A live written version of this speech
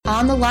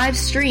On the live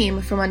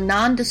stream from a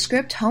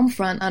nondescript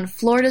homefront on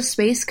Florida's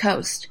Space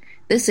Coast,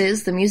 this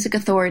is the Music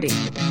Authority.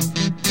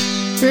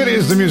 It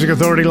is the Music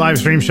Authority live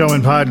stream show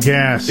and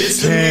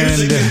podcast,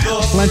 and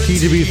plenty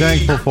to be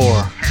thankful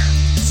for.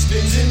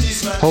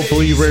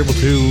 Hopefully you were able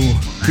to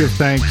give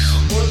thanks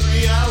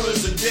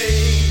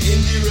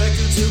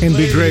and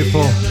be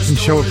grateful and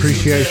show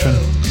appreciation.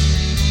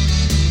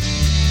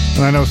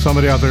 And I know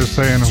somebody out there is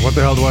saying, what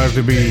the hell do I have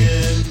to be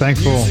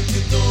thankful,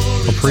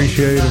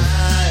 appreciative,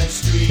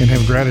 and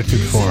have gratitude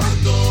for?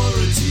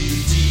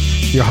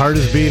 Your heart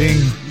is beating,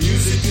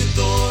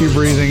 you're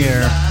breathing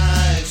air.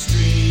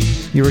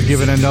 You were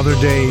given another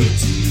day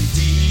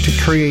to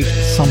create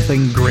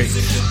something great.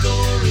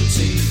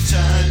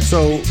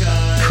 So,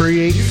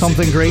 create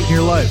something great in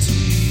your life.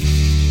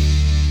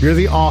 You're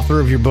the author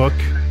of your book.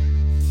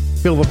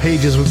 Fill the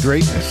pages with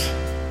greatness.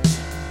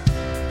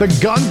 The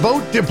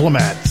Gunboat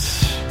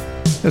Diplomats.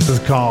 This is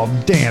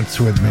called Dance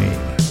With Me.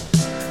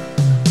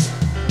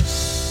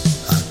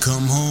 I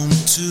come home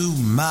to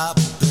my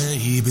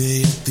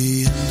baby at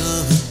the end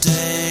of the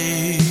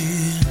day.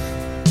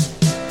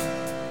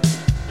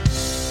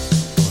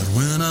 But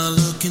when I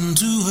look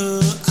into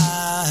her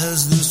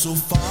eyes, they're so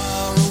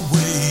far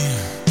away.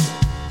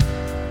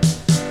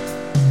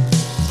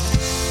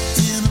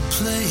 In a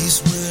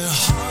place where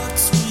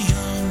hearts were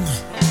young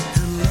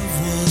and love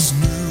was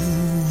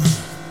new,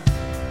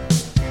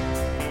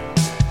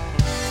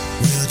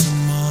 where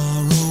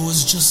tomorrow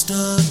was just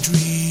a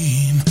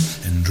dream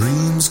and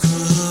dreams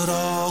could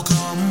all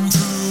come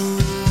true.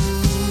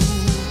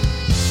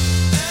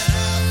 And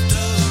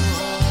after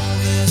all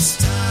this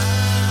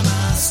time,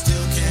 I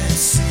still can't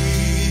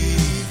see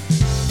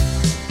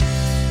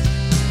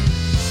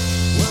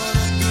what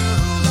a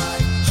girl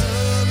like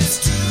her is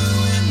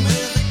doing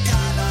with a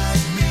guy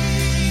like me.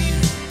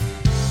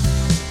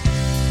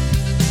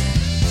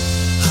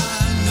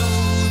 I know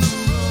the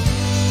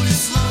road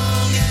is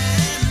long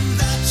and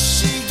that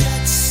she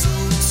gets so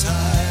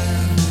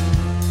tired.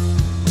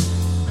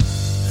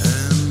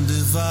 And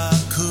if I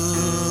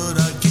could,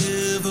 I'd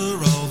give her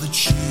all that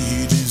she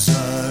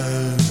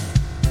desired.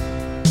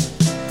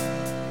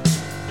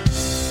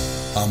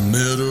 I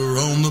met her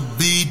on the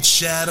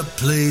beach at a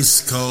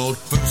place called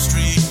First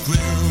Street Grill.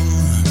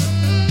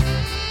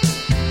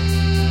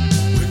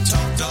 We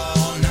talked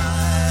all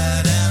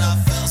night and I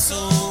fell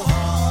so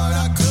hard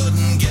I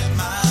couldn't get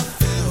my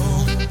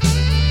fill.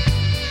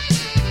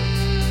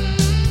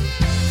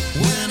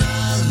 When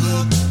I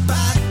look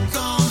back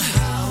on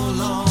how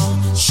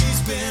long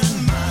she's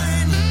been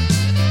mine,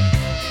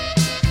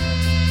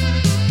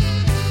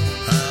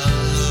 I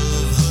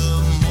love her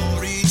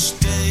more each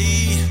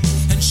day,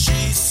 and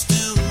she's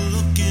still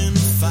looking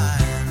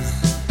fine.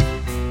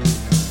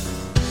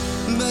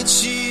 But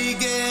she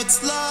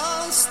gets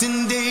lost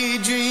in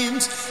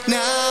daydreams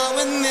now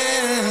and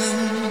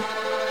then,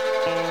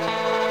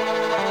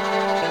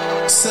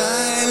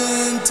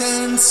 silent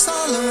and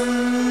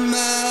solemn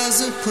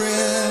as a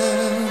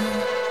prayer.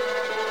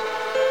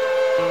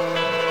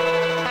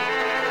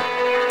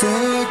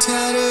 For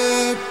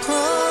tattered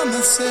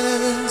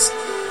promises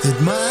that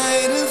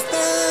might have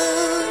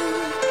been.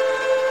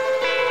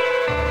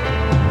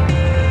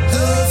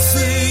 The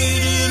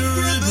faded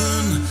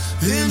ribbon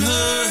in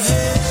her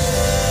hair.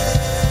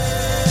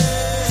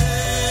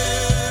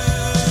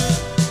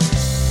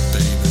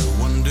 Baby,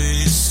 one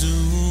day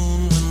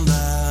soon when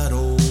that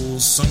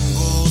old sun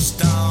goes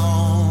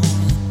down,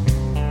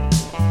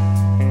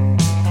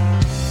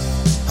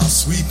 I'll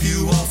sweep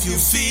you off your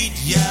feet,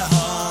 yeah,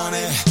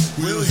 honey.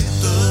 We'll hit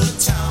the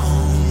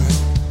town.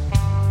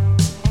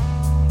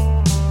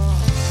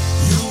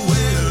 You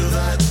wear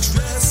that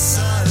dress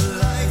I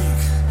like.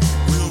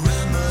 We'll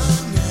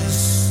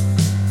reminisce.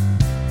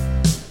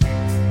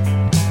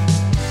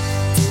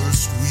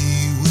 First we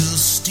will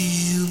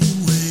steal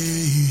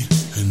away,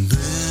 and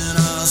then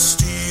I'll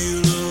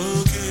steal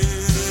a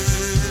kiss.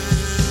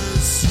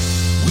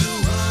 We'll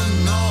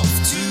run off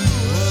to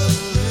a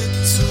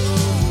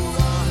little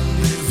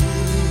rendezvous.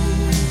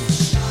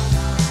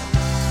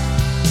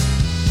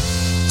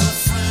 A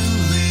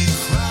friendly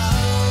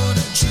crowd, a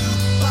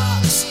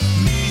jukebox,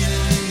 me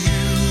and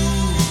you.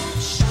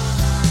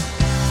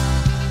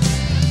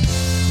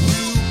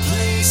 We'll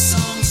play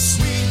some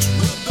sweet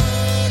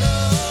Roberta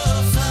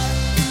Flack,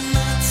 and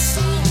that's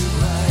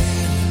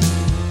alright.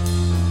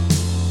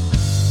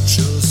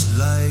 Just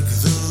like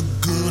the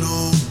good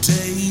old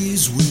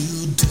days,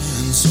 we'll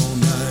dance all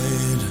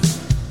night.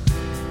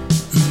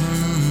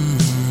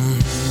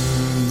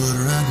 But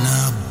right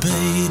now,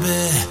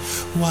 baby,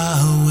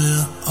 while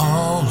we're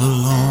all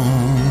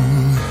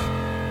alone,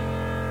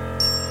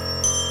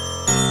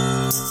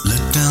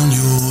 let down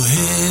your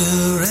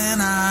hair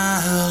and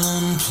I'll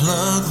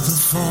unplug the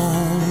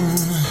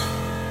phone.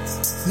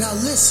 Now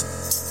listen.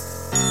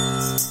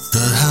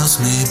 The house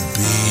may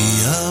be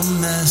a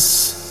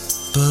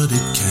mess, but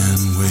it can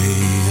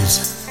wait.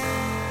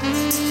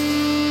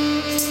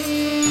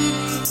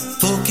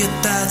 Forget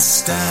that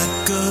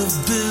stack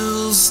of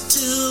bills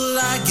till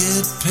I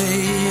get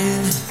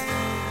paid.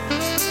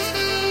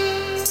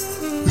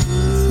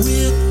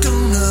 We're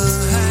gonna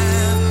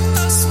have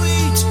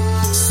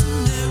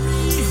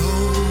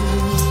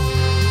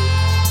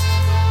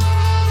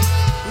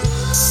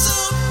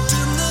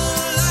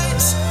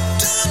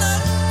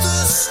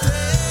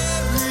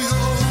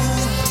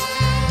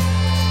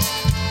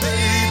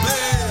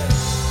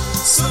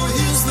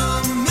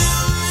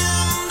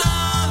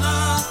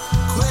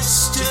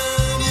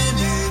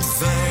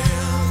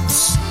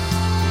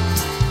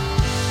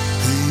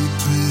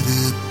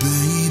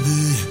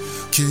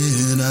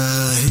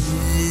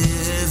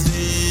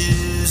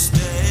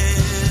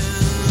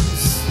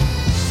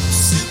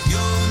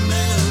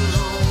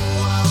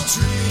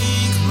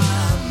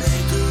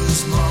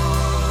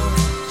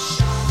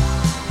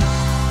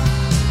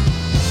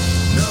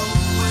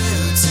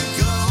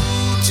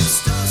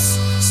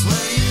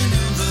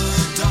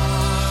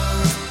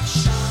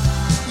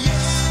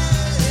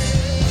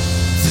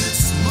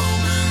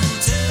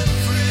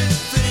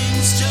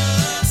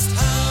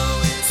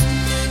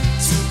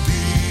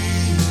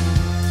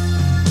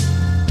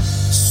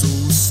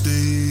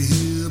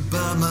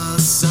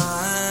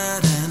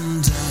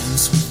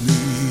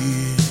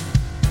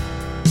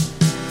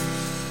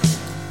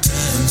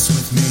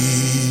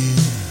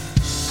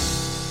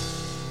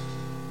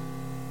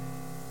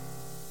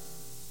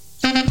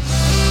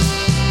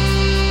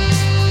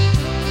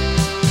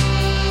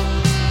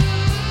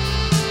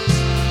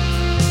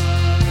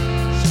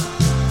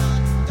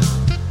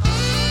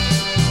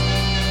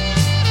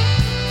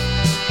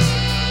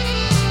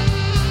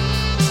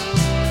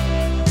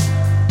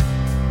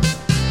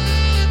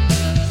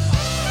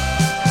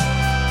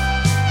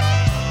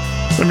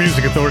The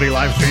Music Authority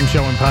live stream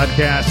show and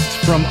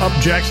podcast from up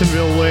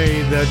Jacksonville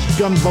Way, the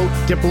Gunboat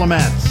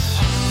Diplomats.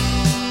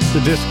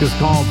 The disc is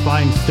called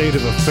Fine State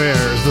of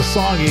Affairs. The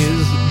song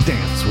is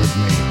Dance With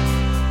Me.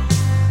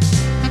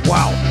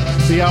 Wow,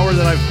 the hour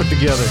that I've put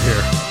together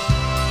here.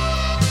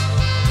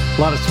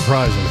 A lot of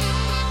surprises.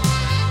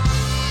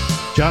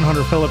 John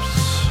Hunter Phillips,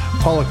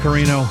 Paula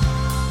Carino,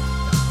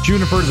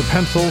 Juniper the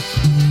Pencils,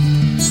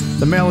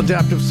 the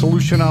Maladaptive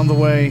Solution on the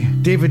way,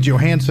 David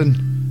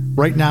Johansen,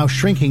 right now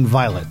Shrinking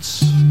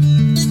Violets.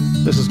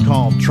 This is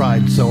called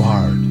Tried So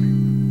Hard.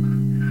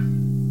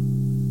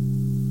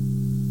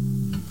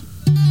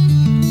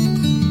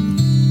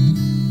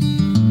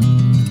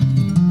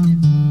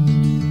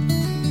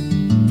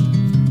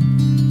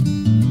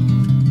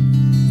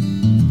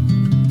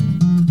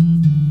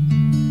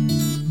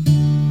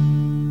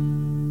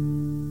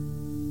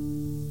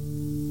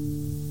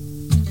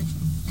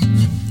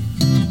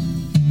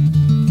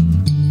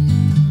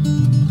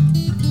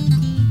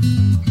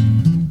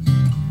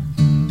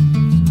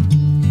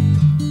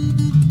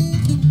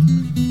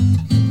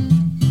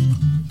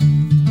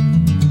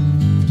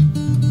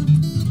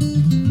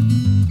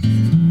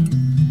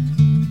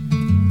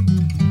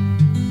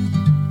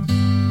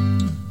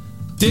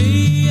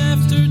 Day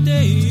after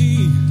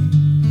day,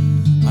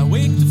 I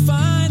wake to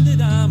find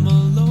that I'm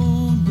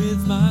alone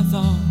with my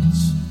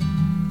thoughts.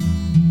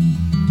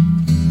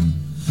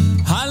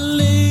 I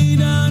lay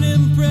down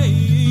and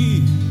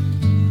pray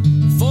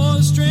for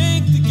the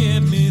strength to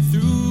get me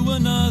through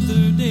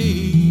another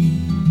day.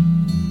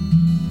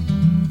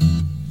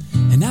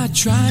 And I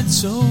tried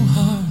so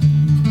hard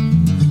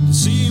to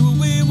see what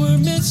we were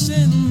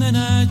missing, and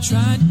I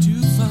tried to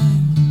find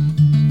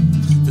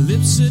the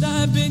lips that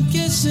I've been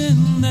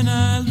kissing, then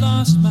I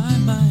lost my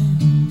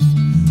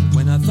mind.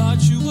 When I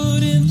thought you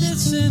wouldn't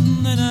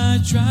listen, then I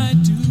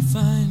tried to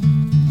find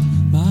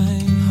my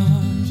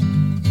heart.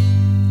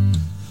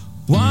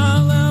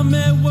 While I'm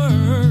at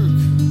work,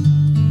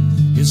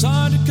 it's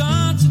hard to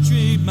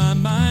concentrate, my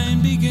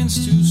mind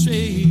begins to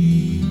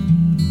stray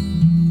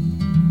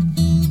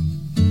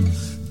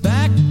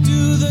back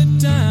to the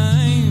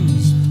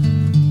times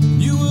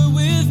you were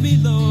with me,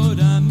 Lord.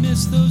 I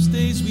miss those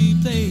days we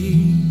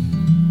played.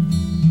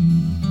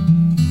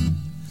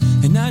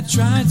 And I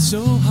tried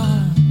so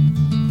hard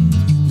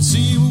to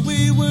see what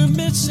we were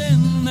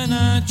missing, and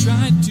I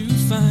tried to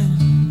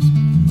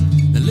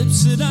find the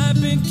lips that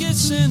I've been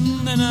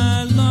kissing, and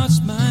I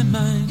lost my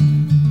mind.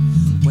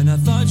 When I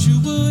thought you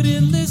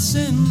wouldn't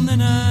listen,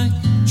 then I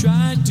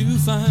tried to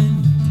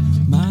find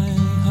my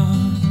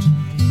heart.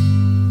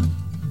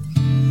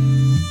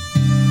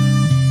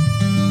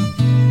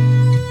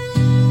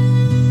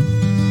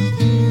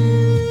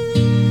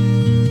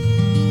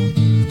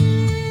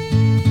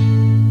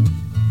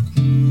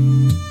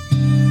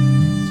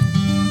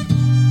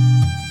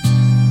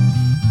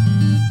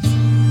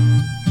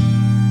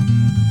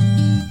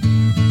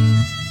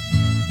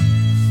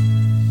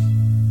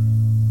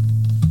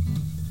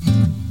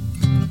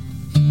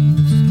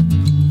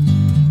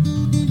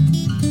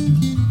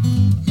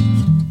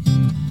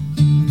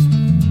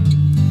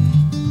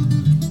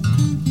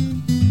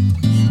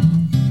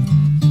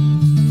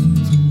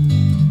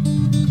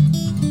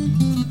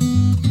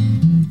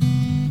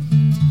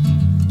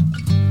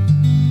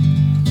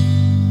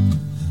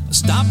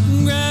 Stop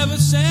and grab a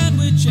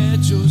sandwich at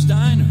Joe's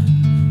Diner,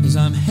 'cause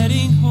I'm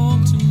heading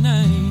home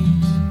tonight.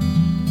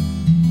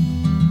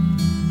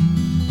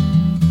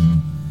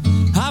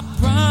 I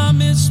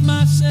promised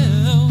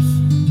myself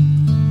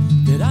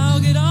that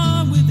I'll get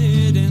on with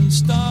it and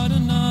start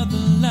another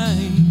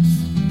life.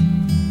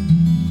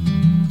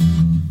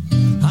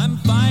 I'm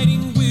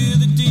fighting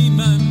with a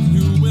demon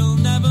who will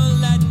never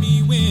let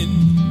me win.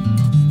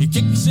 He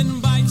kicks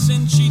and bites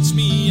and cheats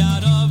me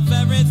out of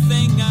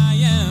everything I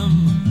am.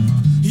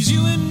 He's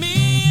you and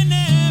me and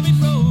every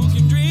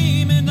broken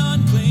dream and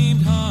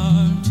unclaimed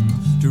heart,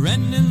 to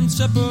rend and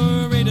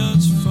separate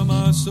us from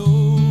our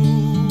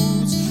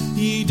souls.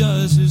 He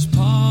does his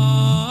part.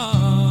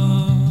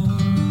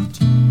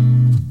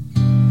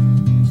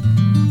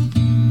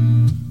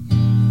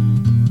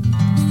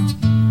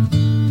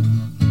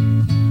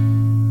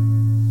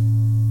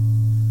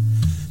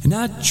 And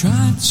I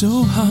tried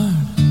so hard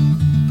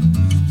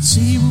to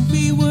see what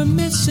we were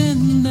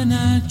missing, and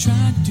I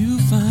tried to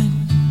find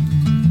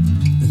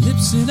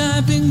lips that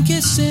I've been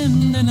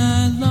kissing, and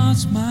I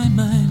lost my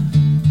mind.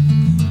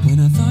 When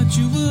I thought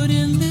you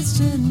wouldn't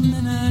listen,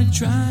 and I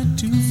tried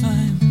to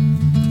find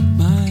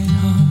my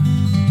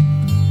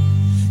heart.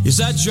 Yes,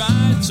 I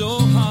tried so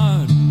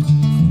hard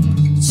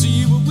to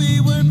see what we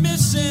were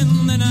missing,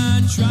 and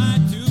I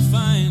tried to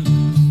find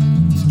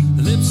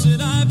the lips that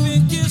I've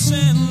been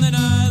kissing, and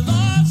I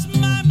lost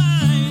my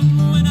mind.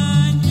 When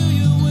I knew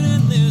you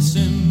wouldn't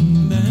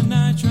listen, then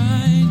I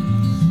tried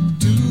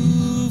to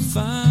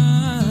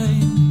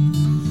find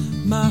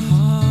my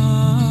heart.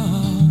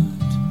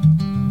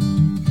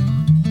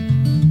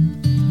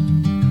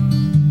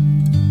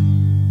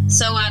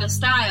 So out of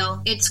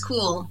style, it's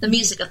cool. The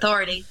Music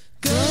Authority.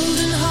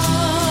 Golden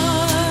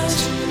heart,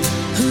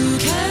 who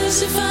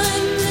cares if I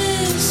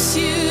miss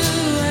you?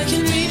 I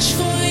can reach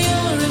for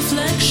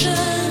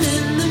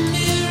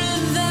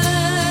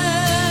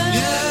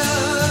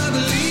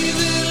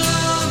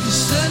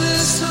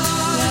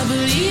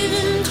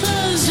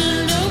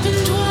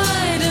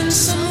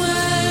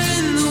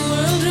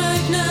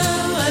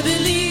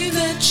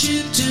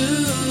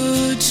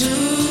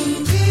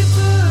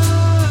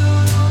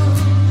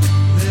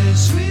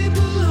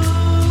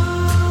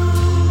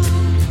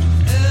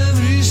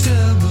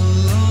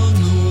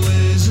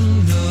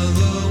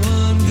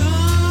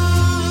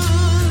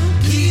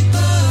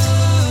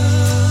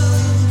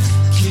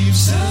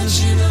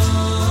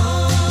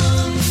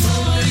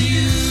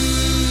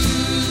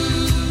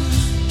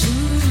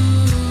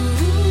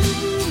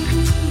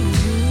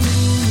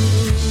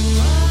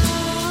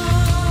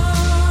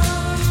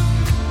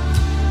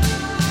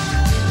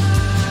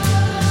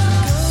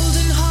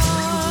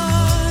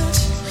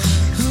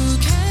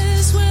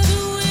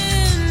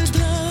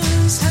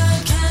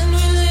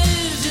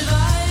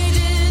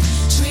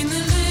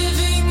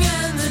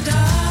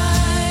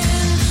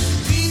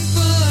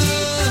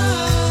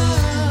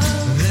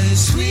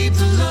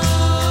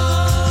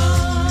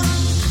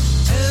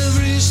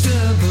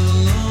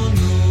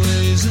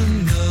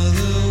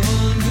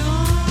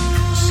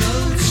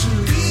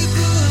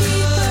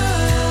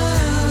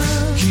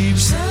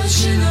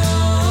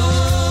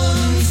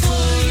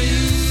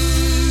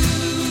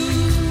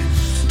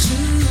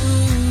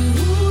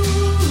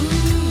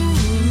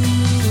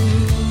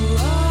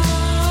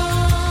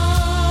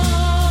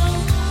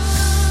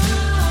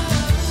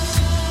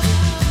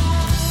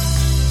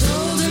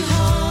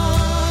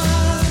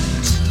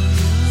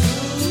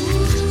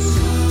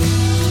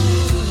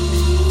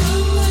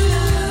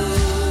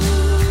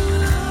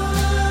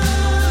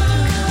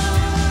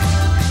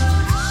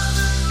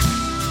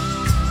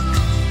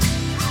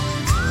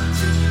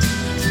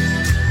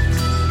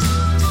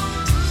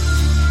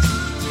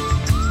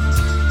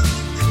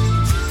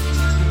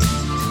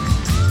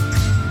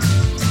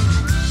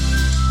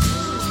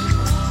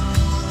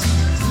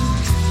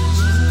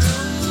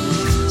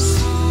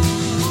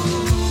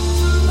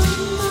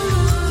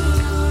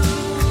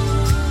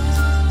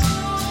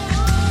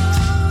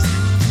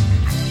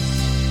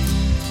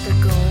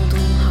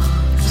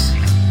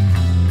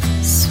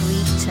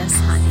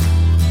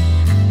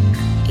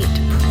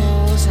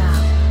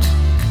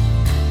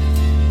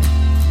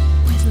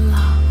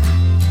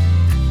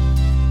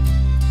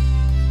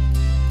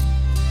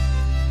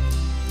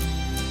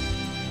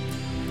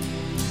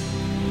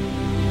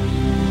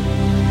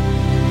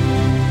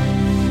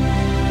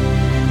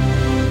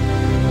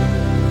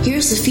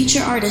Here's the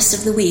feature artist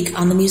of the week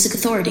on the Music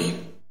Authority.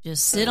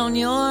 Just sit on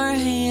your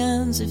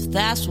hands if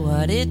that's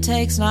what it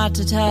takes not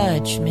to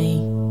touch me.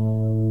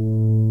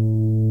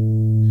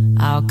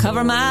 I'll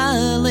cover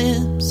my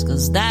lips,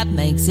 'cause that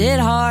makes it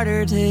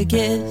harder to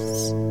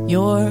kiss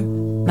your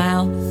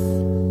mouth.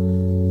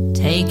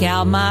 Take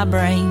out my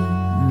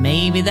brain,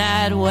 maybe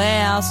that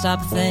way I'll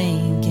stop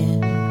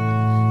thinking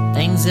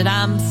things that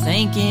I'm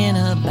thinking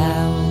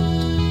about.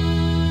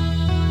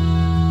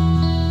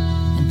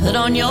 Put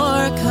on your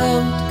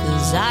coat,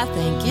 'cause I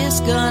think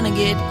it's gonna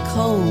get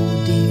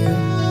cold, dear.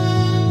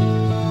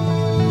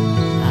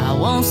 I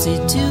won't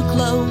sit too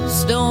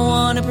close, don't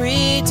wanna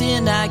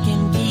pretend I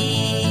can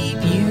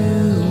keep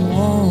you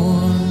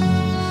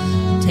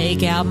warm.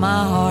 Take out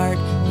my heart,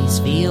 these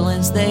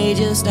feelings, they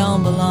just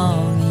don't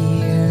belong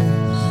here.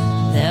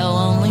 They'll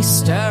only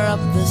stir up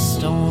the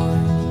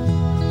storm.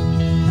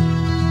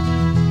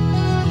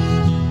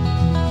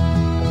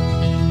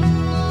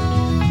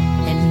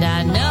 And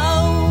I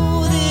know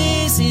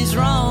is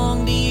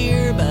wrong,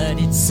 dear, but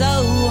it's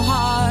so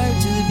hard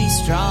to be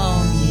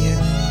strong here.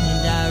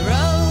 And I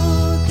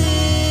wrote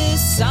this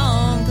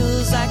song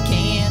 'cause I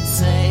can't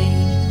say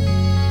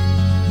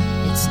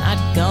it's not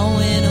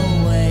going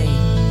away.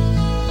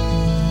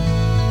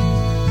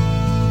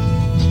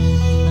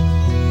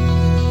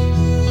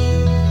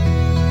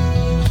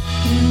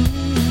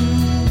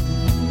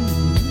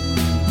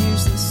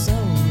 Here's the solo.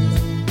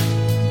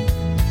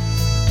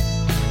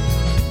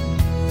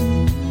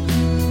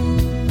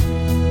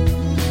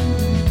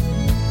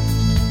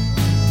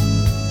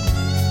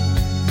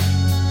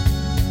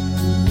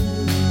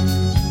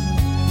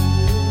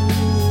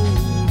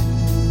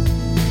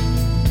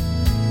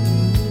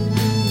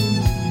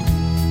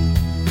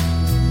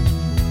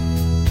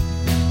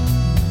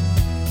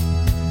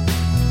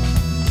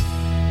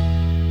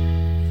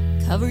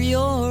 Cover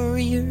your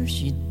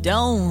ears, you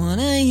don't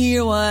wanna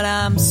hear what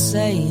I'm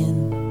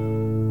saying.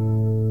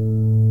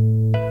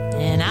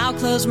 And I'll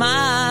close my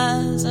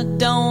eyes, I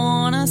don't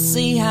wanna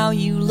see how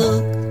you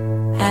look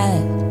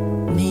at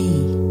me.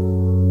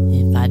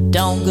 If I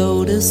don't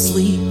go to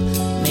sleep,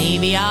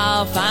 maybe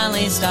I'll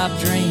finally stop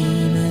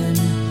dreaming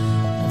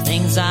of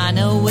things I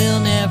know will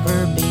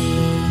never be.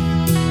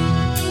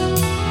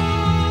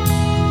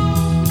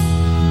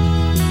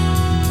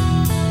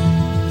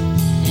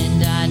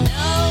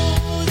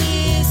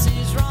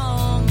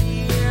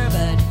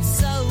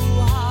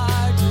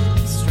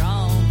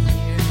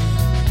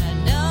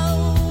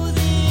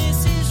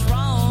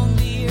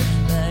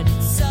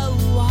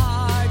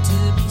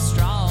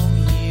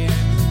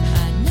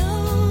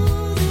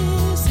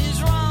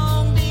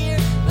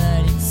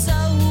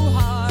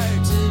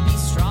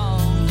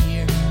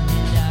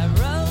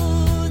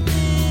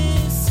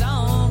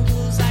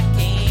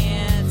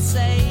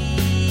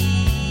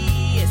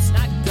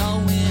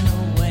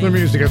 The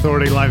Music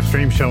Authority live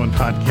stream show and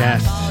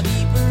podcast.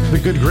 The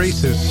Good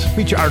Graces,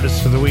 feature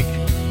artists of the week.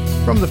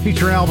 From the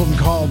feature album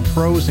called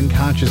Prose and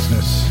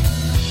Consciousness.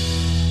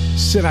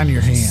 Sit on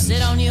Your Hands.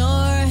 Sit on your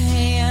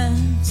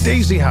hands.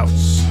 Daisy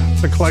House,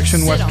 The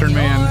Collection, Western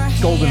Man,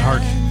 Golden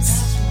Heart.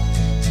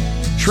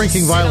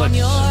 Shrinking Violets,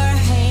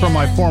 from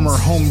my former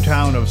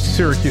hometown of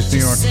Syracuse, New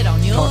York.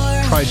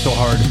 Tried so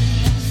hard.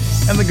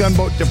 And the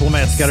Gunboat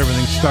Diplomats got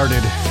everything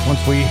started once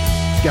we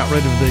got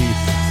rid of the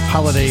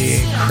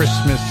holiday,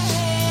 Christmas,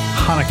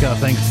 Hanukkah,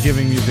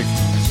 Thanksgiving music.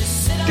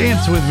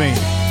 Dance With Me,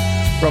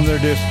 from their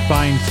disc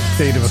Fine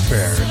State of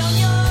Affairs.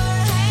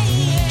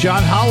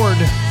 John Howard,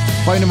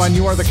 find him on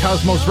You Are the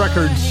Cosmos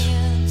Records.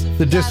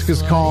 The disc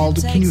is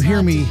called Can You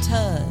Hear Me?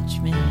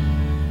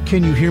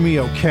 Can You Hear Me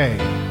Okay?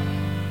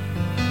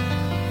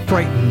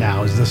 Frightened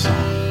Now is the song.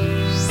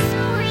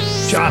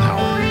 John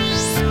Howard.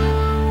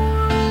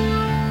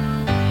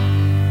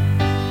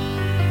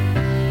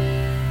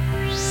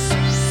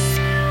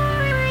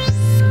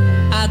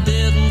 I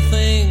didn't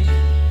think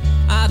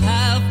I'd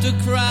have to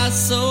cry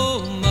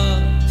so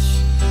much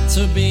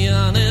to be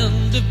an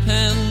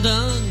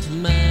independent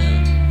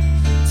man,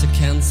 to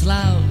cancel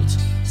out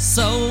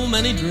so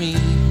many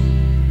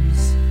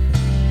dreams.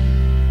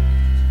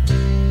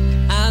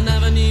 I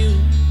never knew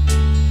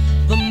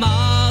the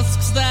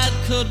masks that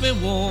could be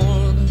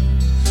worn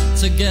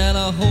to get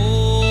a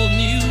whole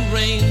new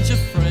range of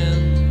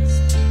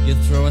friends. You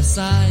throw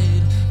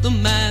aside the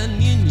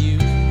man you knew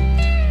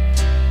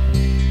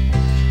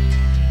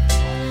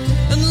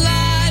and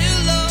lie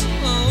alone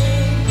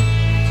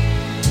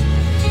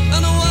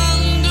and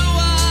wonder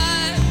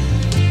why.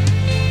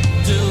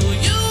 Do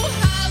you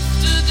have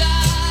to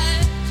die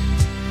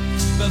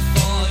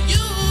before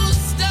you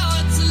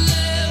start to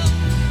live?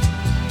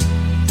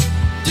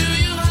 Do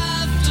you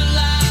have to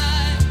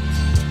lie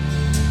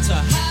to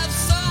have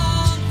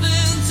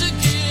something to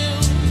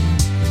give?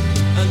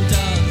 And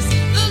does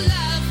the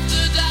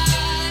laughter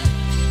die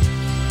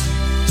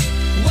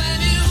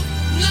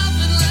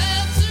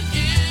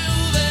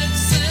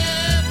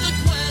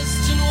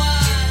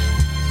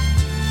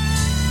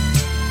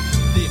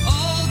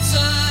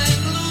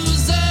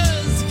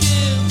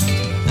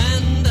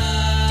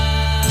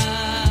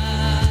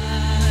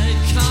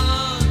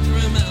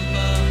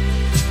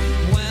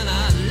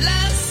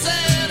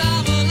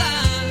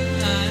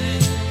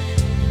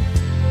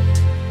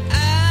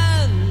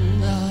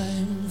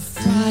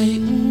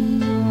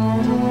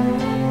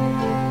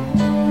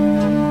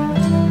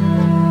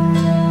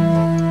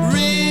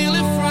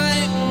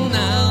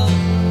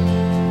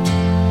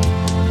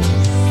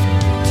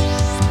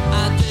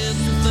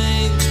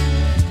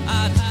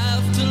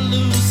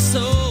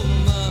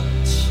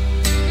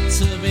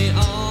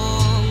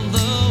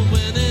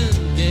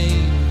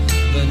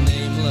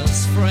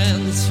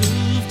friends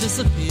who've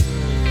disappeared.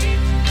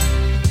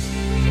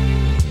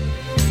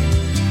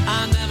 I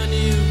never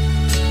knew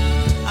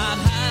I'd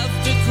have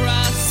to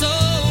cry so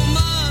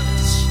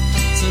much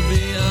to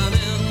be an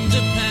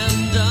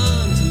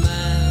independent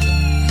man,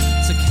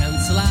 to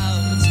cancel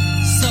out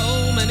so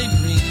many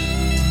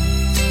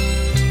dreams,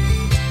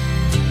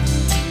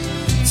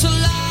 to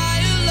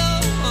lie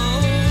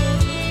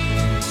alone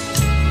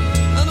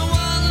and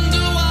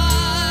wonder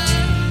why.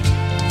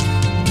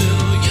 Do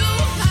you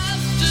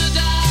have to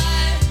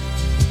die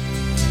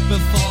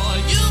before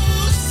you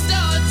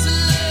start to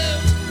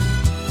live?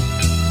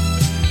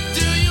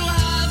 Do you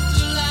have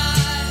to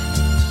lie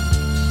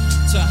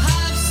to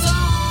have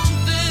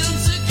something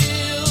to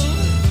give?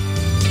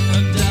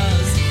 Or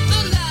does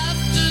the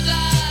laughter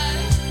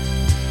die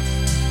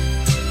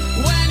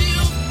when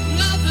you've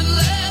nothing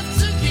left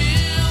to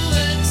give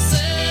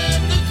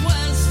except the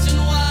question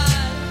why?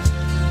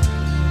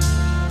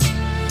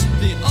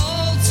 The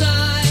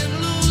old-time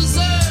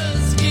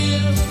losers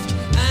give,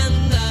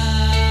 and I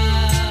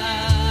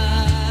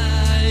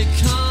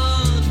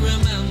can't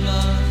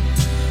remember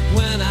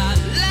when I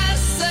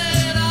last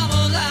said I'm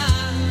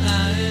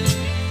alive,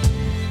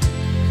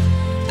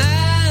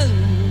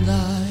 and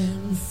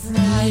I'm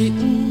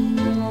frightened,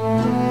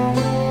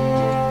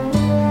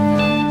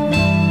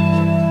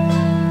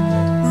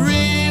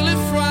 really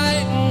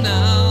frightened now.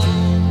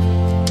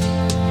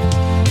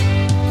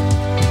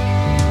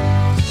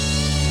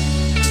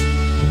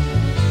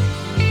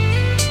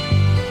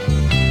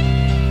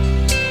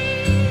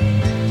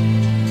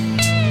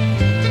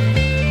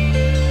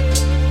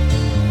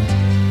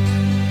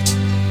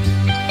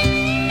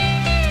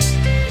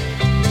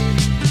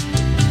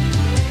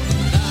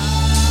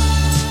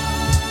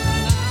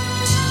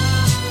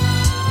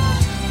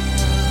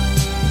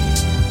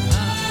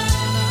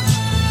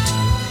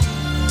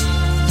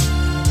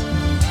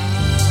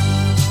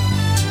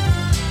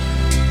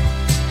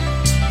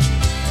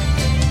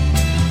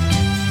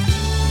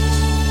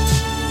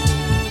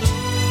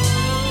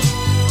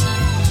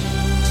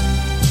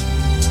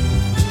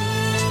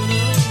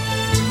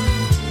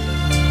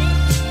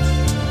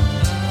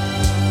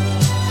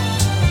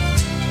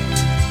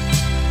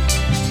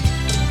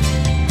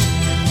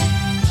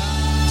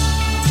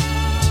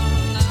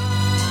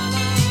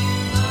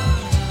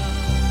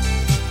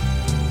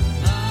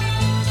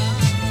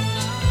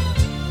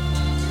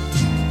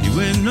 You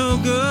ain't no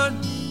good,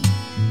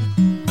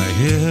 I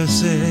hear her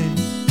say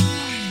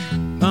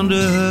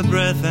under her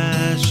breath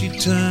as she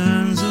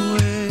turns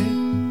away.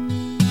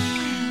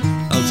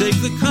 I'll take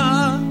the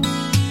car,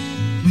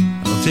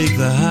 I'll take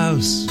the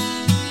house,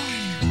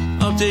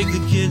 I'll take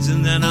the kids,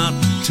 and then I'll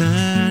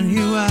turn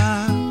you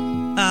out.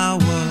 I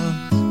was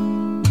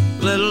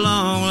led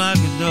along like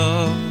a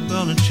dog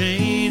on a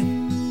chain,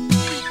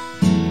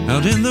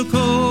 out in the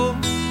cold,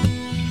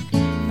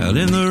 out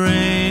in the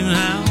rain.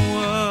 I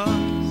was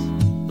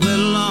led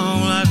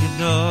along like a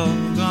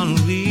dog on a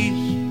leash.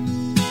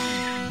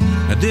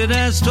 I did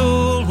as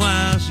told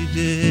while she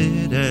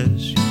did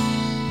as she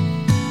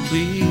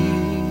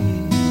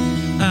pleased.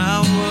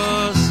 I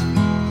was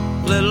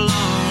led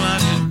along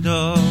like a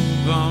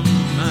dog on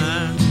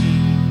my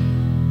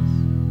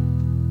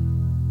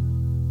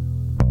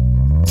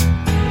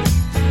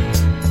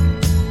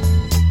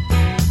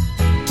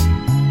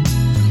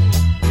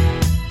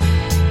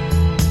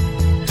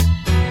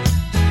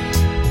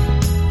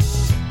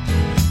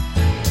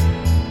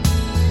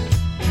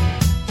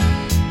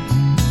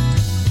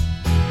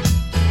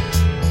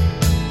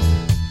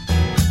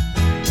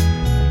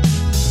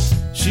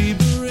She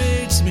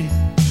berates me,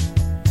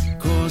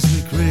 calls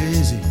me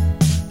crazy,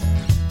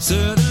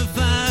 certifiably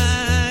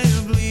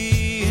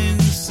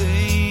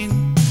insane.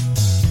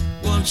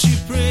 Once she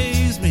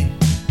praised me,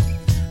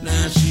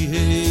 now she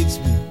hates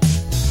me.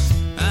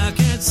 I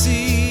can't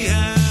see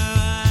how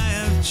I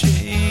have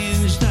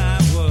changed. I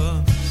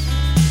was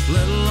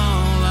led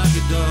along like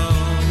a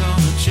dog on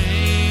a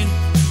chain,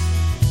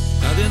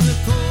 out in the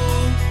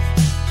cold,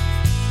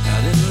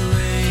 out in the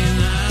rain.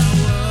 I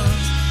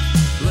was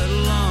led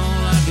along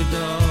like a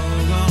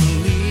dog on a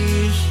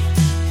leash.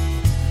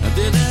 I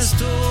did as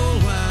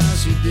told while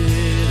she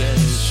did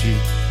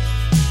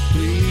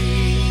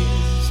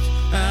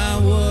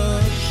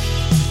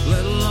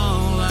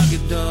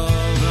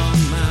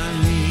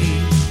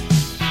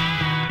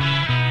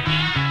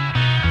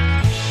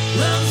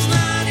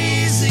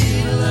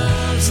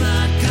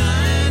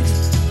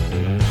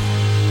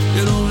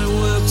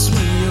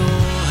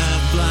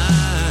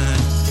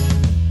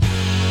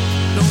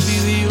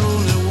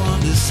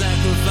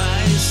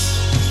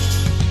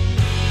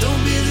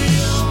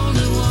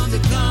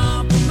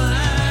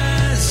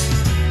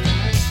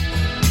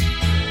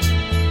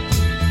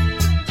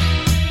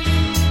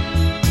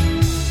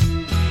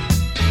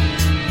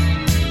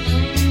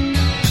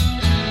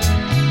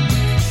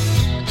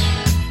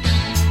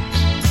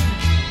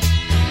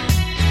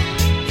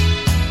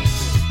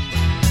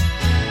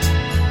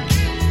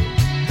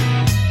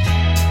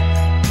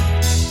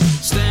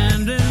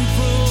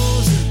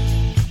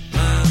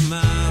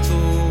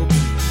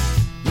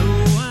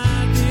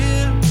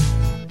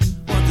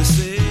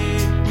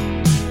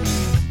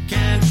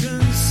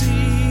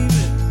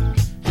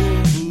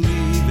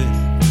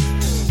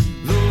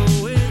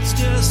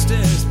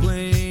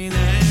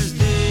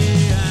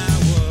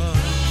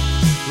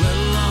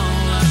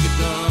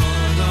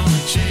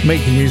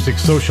making music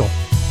social,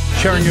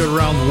 sharing it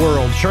around the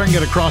world, sharing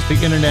it across the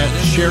internet,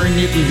 sharing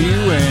it with you,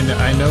 and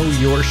I know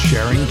you're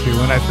sharing too,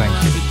 and I thank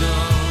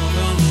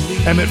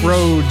you. Emmett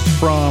Rhodes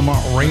from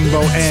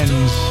Rainbow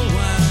Ends.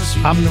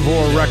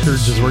 Omnivore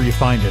Records is where you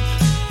find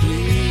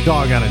it.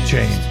 Dog on a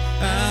Chain.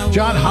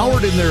 John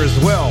Howard in there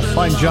as well.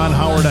 Find John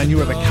Howard on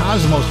You at the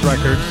Cosmos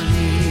Records.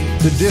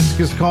 The disc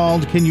is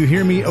called Can You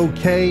Hear Me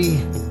Okay?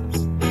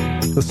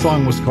 The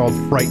song was called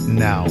Frightened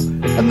Now.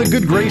 And the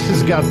Good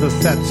Graces got the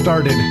set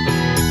started.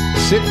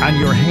 Sit on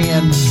Your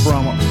Hands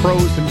from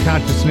Prose and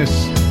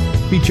Consciousness,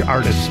 feature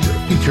artist,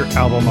 feature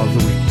album of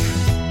the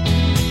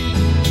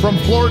week. From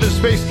Florida's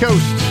Space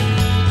Coast,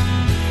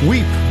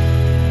 Weep.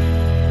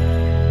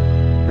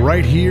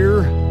 Right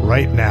here,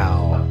 right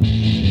now.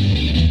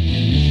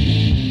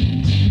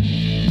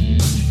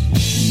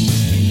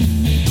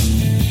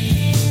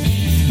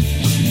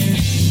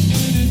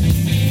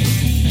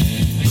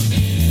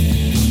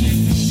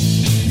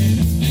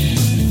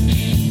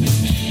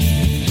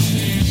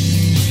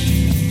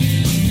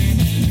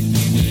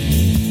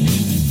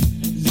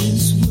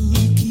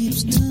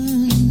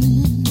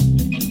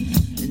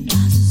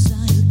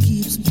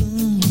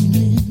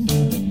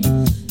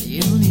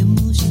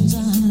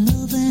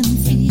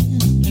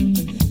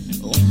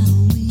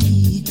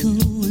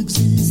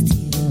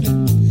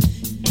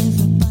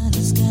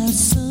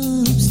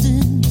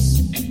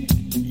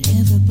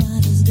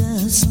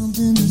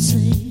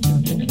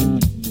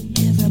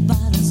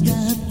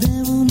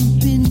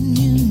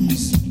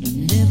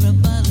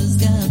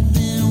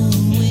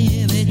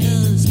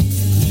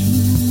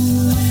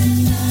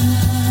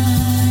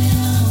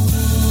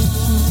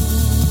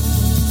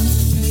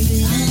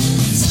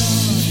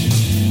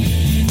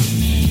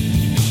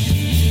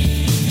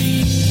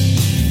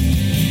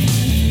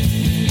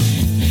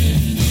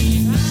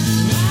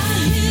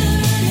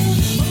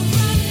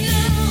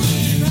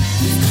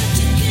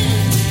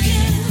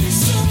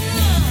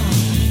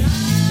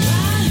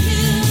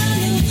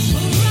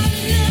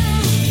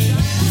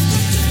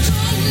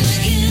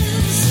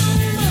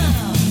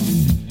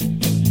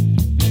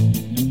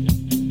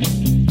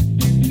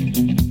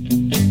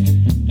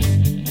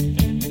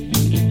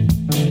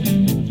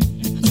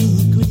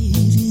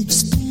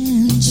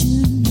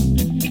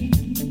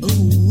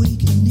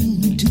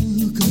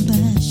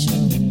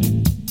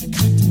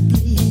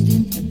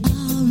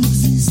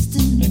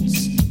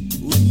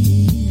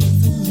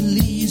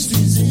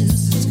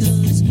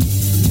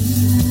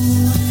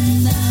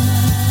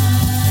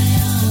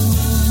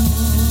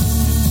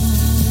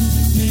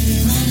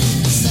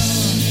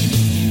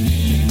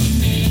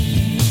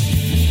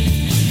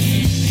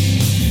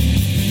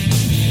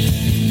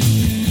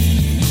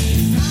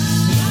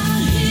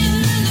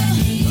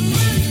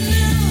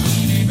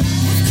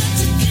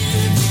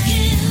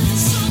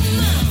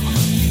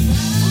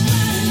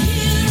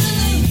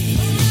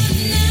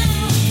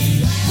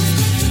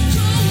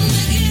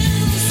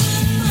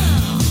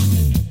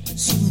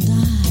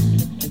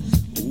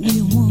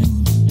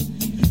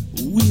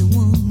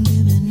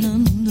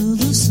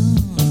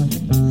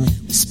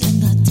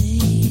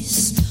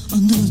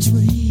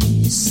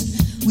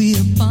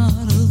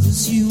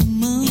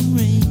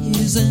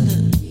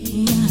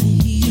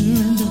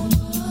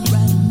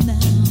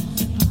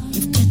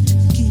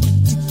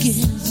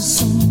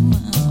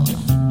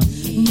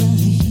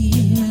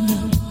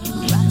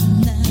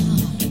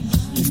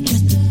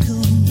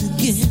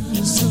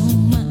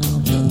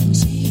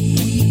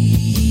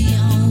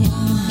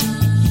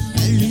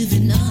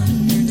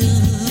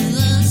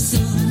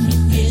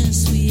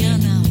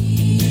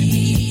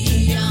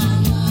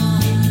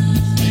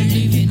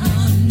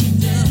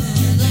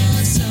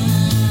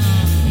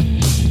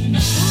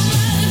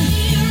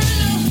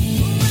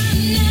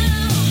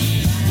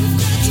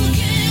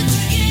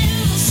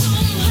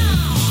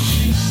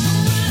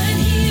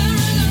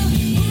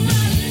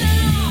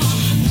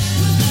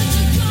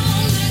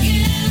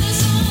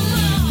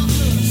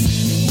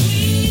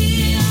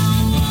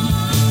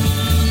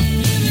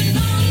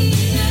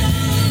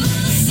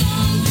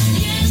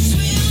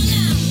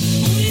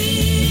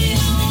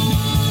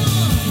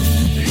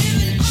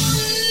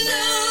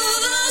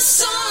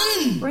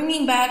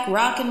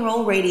 Rock and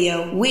roll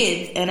radio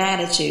with an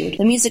attitude.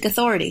 The Music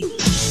Authority.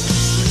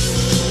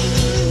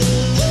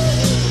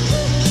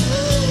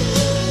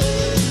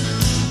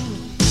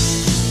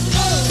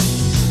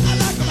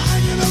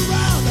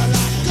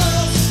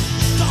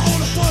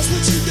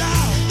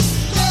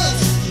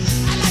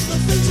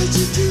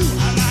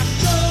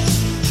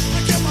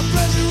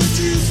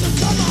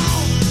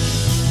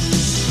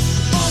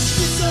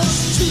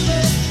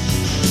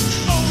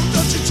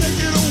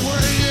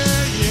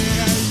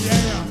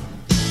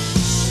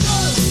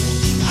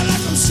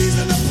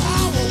 Season of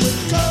power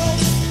with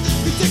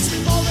girls.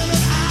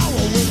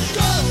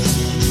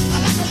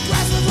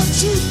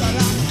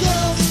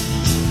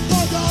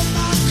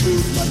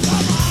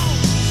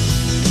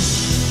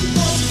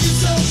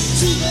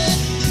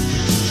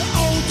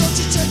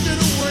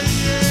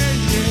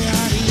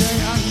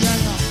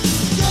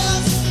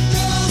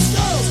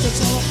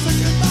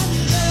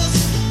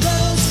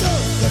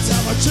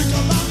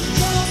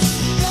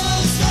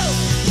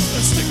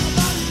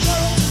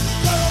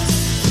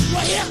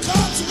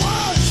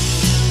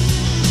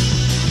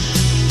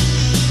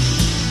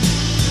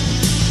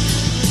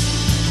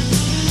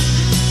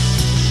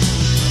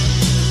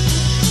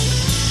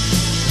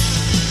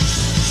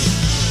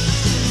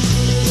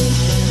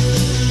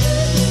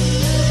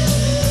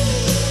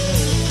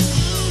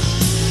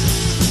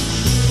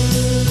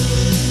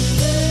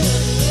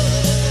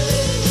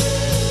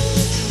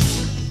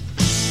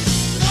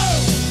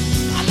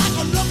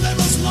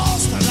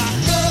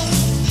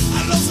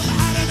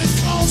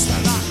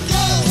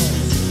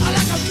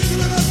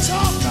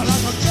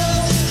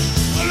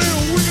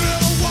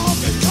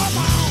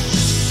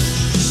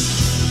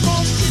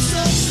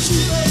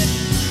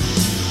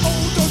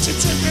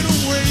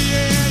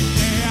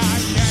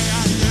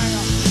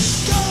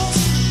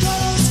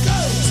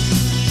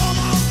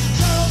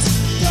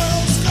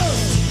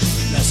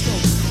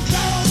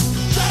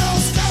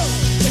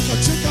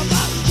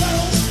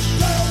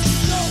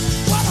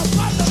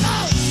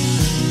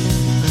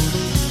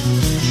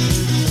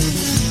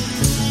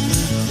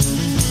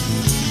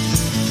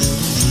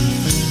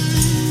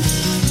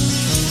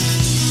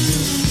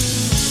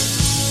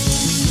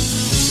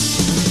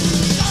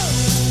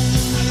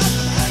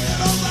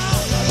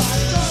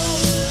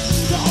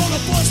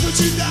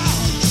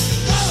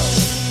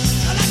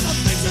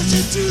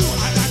 you do.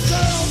 I got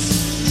girls,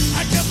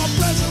 I get my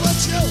pleasure at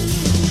you.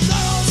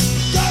 Girls,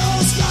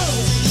 girls,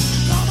 girls,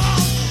 come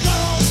on,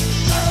 girls,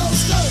 girls,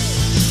 girls,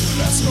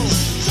 let's go.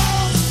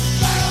 Girls,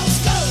 girls,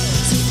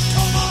 girls,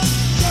 come on,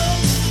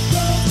 girls,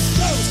 girls,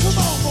 girls, come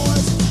on,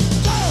 boys.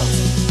 Girls,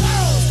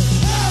 girls,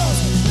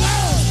 girls,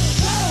 girls,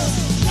 girls,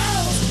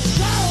 girls,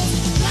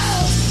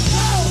 girls,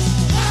 girls,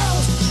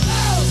 girls,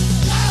 girls,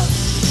 girls,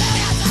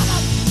 girls,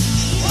 girls,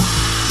 wow!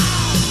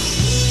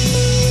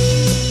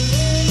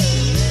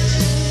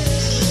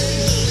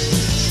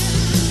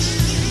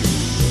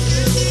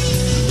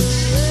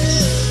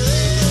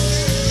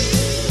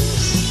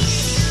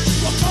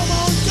 Well, come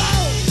on,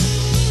 girls.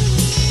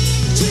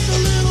 Take a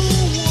little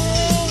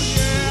world,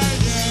 yeah,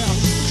 yeah.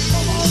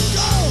 Come on,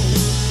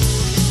 girls.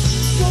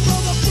 Come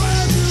on, a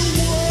brand new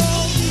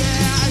world,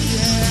 yeah,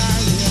 yeah,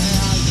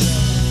 yeah,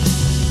 yeah.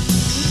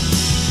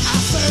 I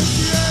said,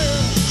 yeah.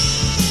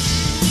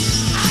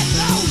 I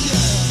know,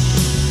 yeah.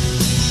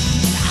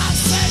 I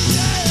said,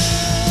 yeah.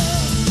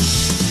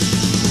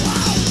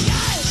 Wow,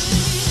 yeah.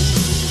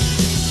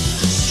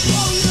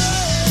 Oh,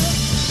 yeah.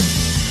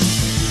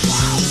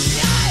 Wow,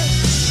 yeah.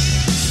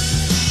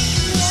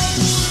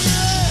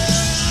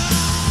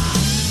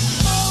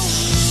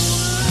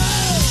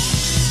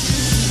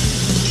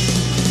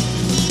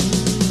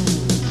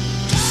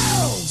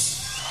 Girls!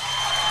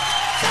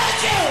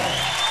 Thank you!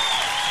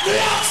 New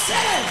York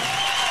City!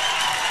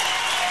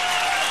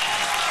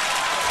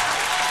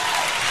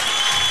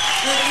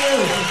 Thank you.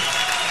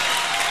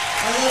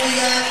 I love you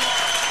guys.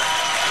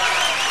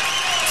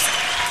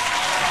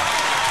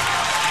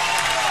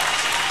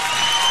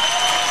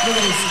 Look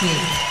at this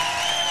kid.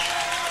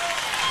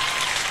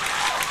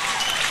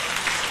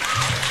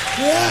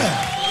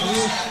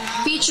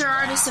 Yeah! Feature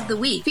Artist of the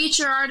Week.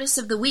 Feature Artist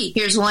of the Week.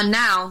 Here's one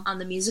now on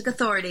the Music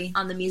Authority.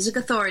 On the Music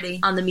Authority.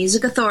 On the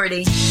Music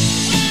Authority.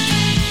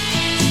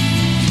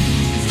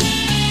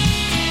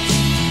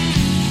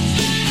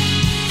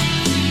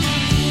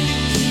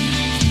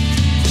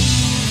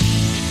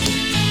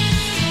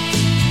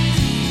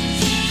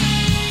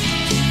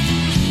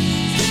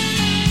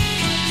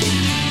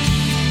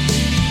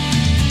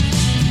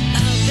 I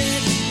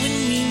bet when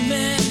we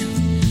met,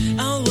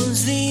 I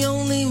was the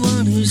only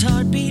one whose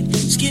heartbeat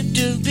skipped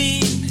a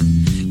beat.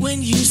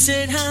 When you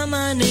said, hi,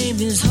 my name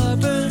is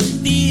Harper,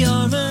 the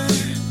armor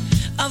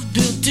I've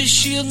built to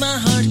shield my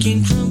heart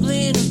came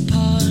crumbling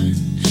apart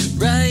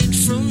right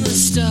from the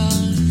start.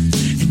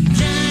 And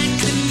I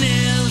could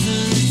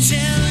never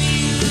tell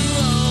you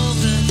all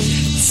the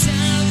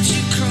times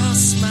you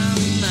crossed my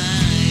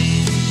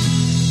mind.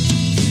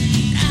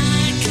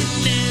 I could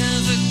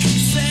never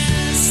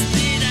confess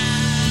that I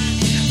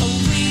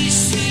wish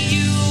that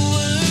you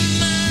were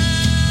mine.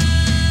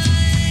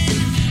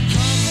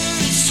 Harper,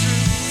 it's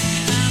true,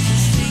 I've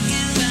been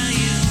thinking about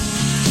you,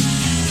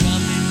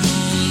 probably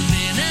more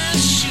than I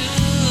should.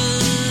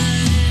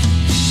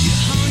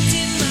 You're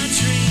haunting my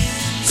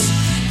dreams,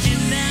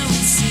 and now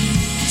it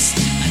seems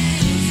I'd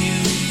love you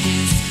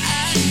if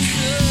I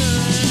could.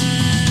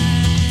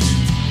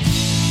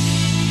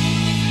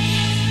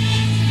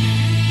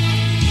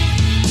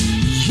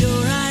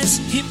 Your eyes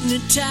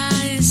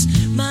hypnotize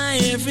my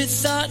every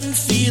thought and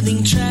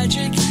feeling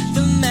tragic.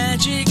 The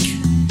magic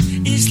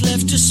is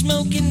left to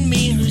smoke and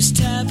mirrors,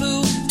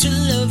 taboo to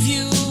love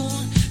you.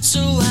 So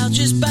I'll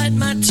just bite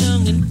my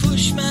tongue and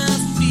push my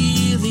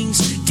feelings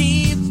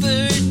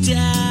deeper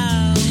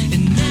down.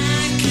 And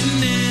I can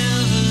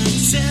never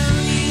tell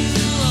you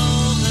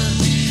all the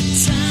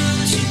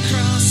times you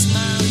cross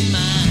my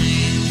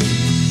mind.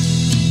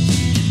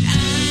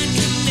 I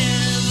can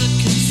never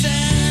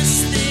confess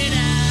that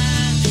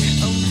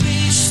I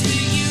wish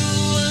that you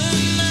were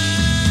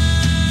mine.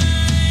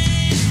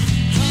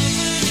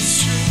 Harper, it's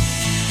true,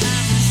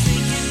 I've been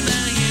thinking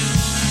about you,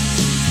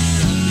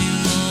 probably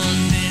more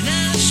than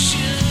I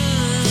should.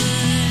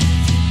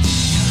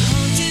 You're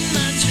haunting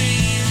my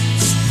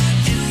dreams,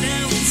 and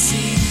now it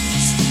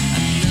seems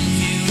I'd love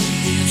you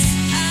if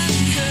I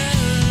could.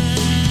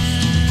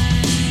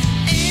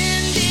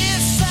 And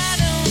if I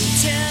don't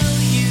tell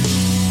you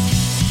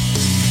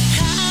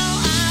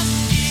how I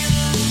feel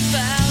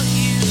about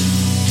you,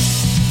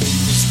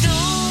 there's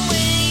no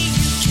way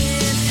you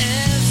can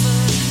ever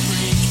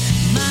break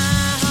my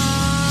heart.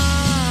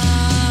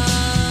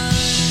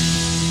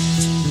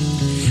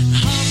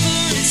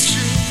 Harper, it's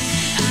true,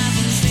 I've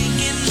been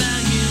thinking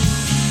about you,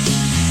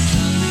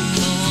 probably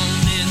more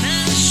than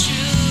I should.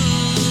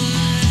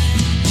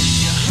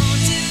 You're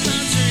haunting my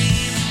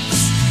dreams,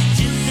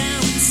 and now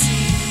it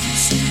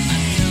seems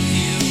I'd love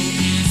you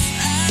if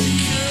I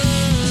could.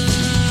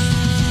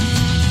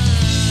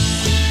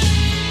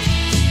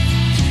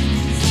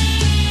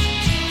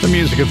 The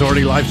Music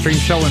Authority live stream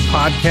show and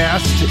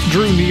podcast.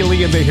 Drew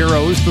Neely and the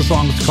Heroes. The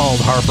song's called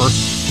Harper.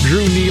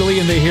 Drew Neely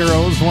and the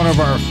Heroes, one of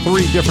our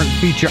 3 different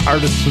feature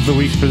artists of the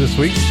week for this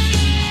week.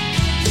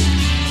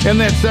 And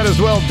that said as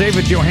well,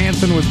 David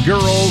Johansen with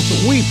Girls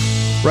Weep.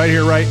 Right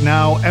here, right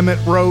now. Emmett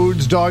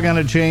Rhodes, Dog on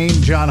a Chain,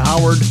 John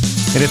Howard.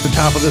 And at the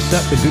top of the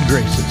set, The Good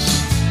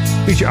Graces.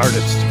 Feature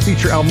artist.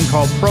 Feature album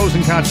called Prose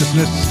and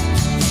Consciousness.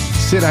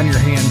 Sit on Your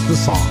Hands, the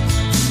song.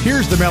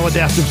 Here's the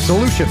maladaptive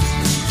solution.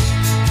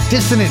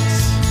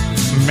 Dissonance,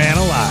 Man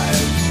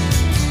Alive.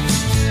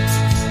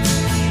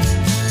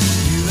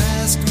 You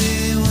asked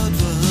me what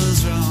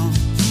was wrong,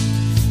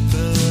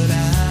 but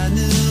I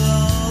knew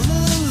all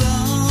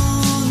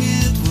along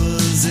it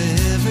was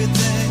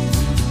everything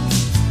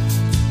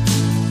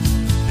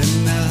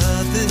and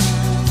nothing.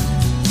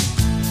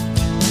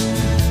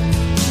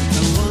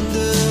 I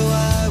wonder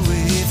why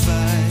we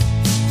fight.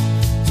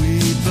 We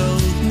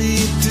both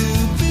need to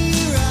be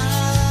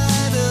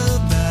right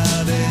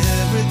about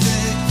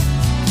everything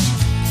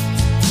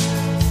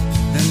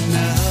and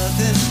nothing.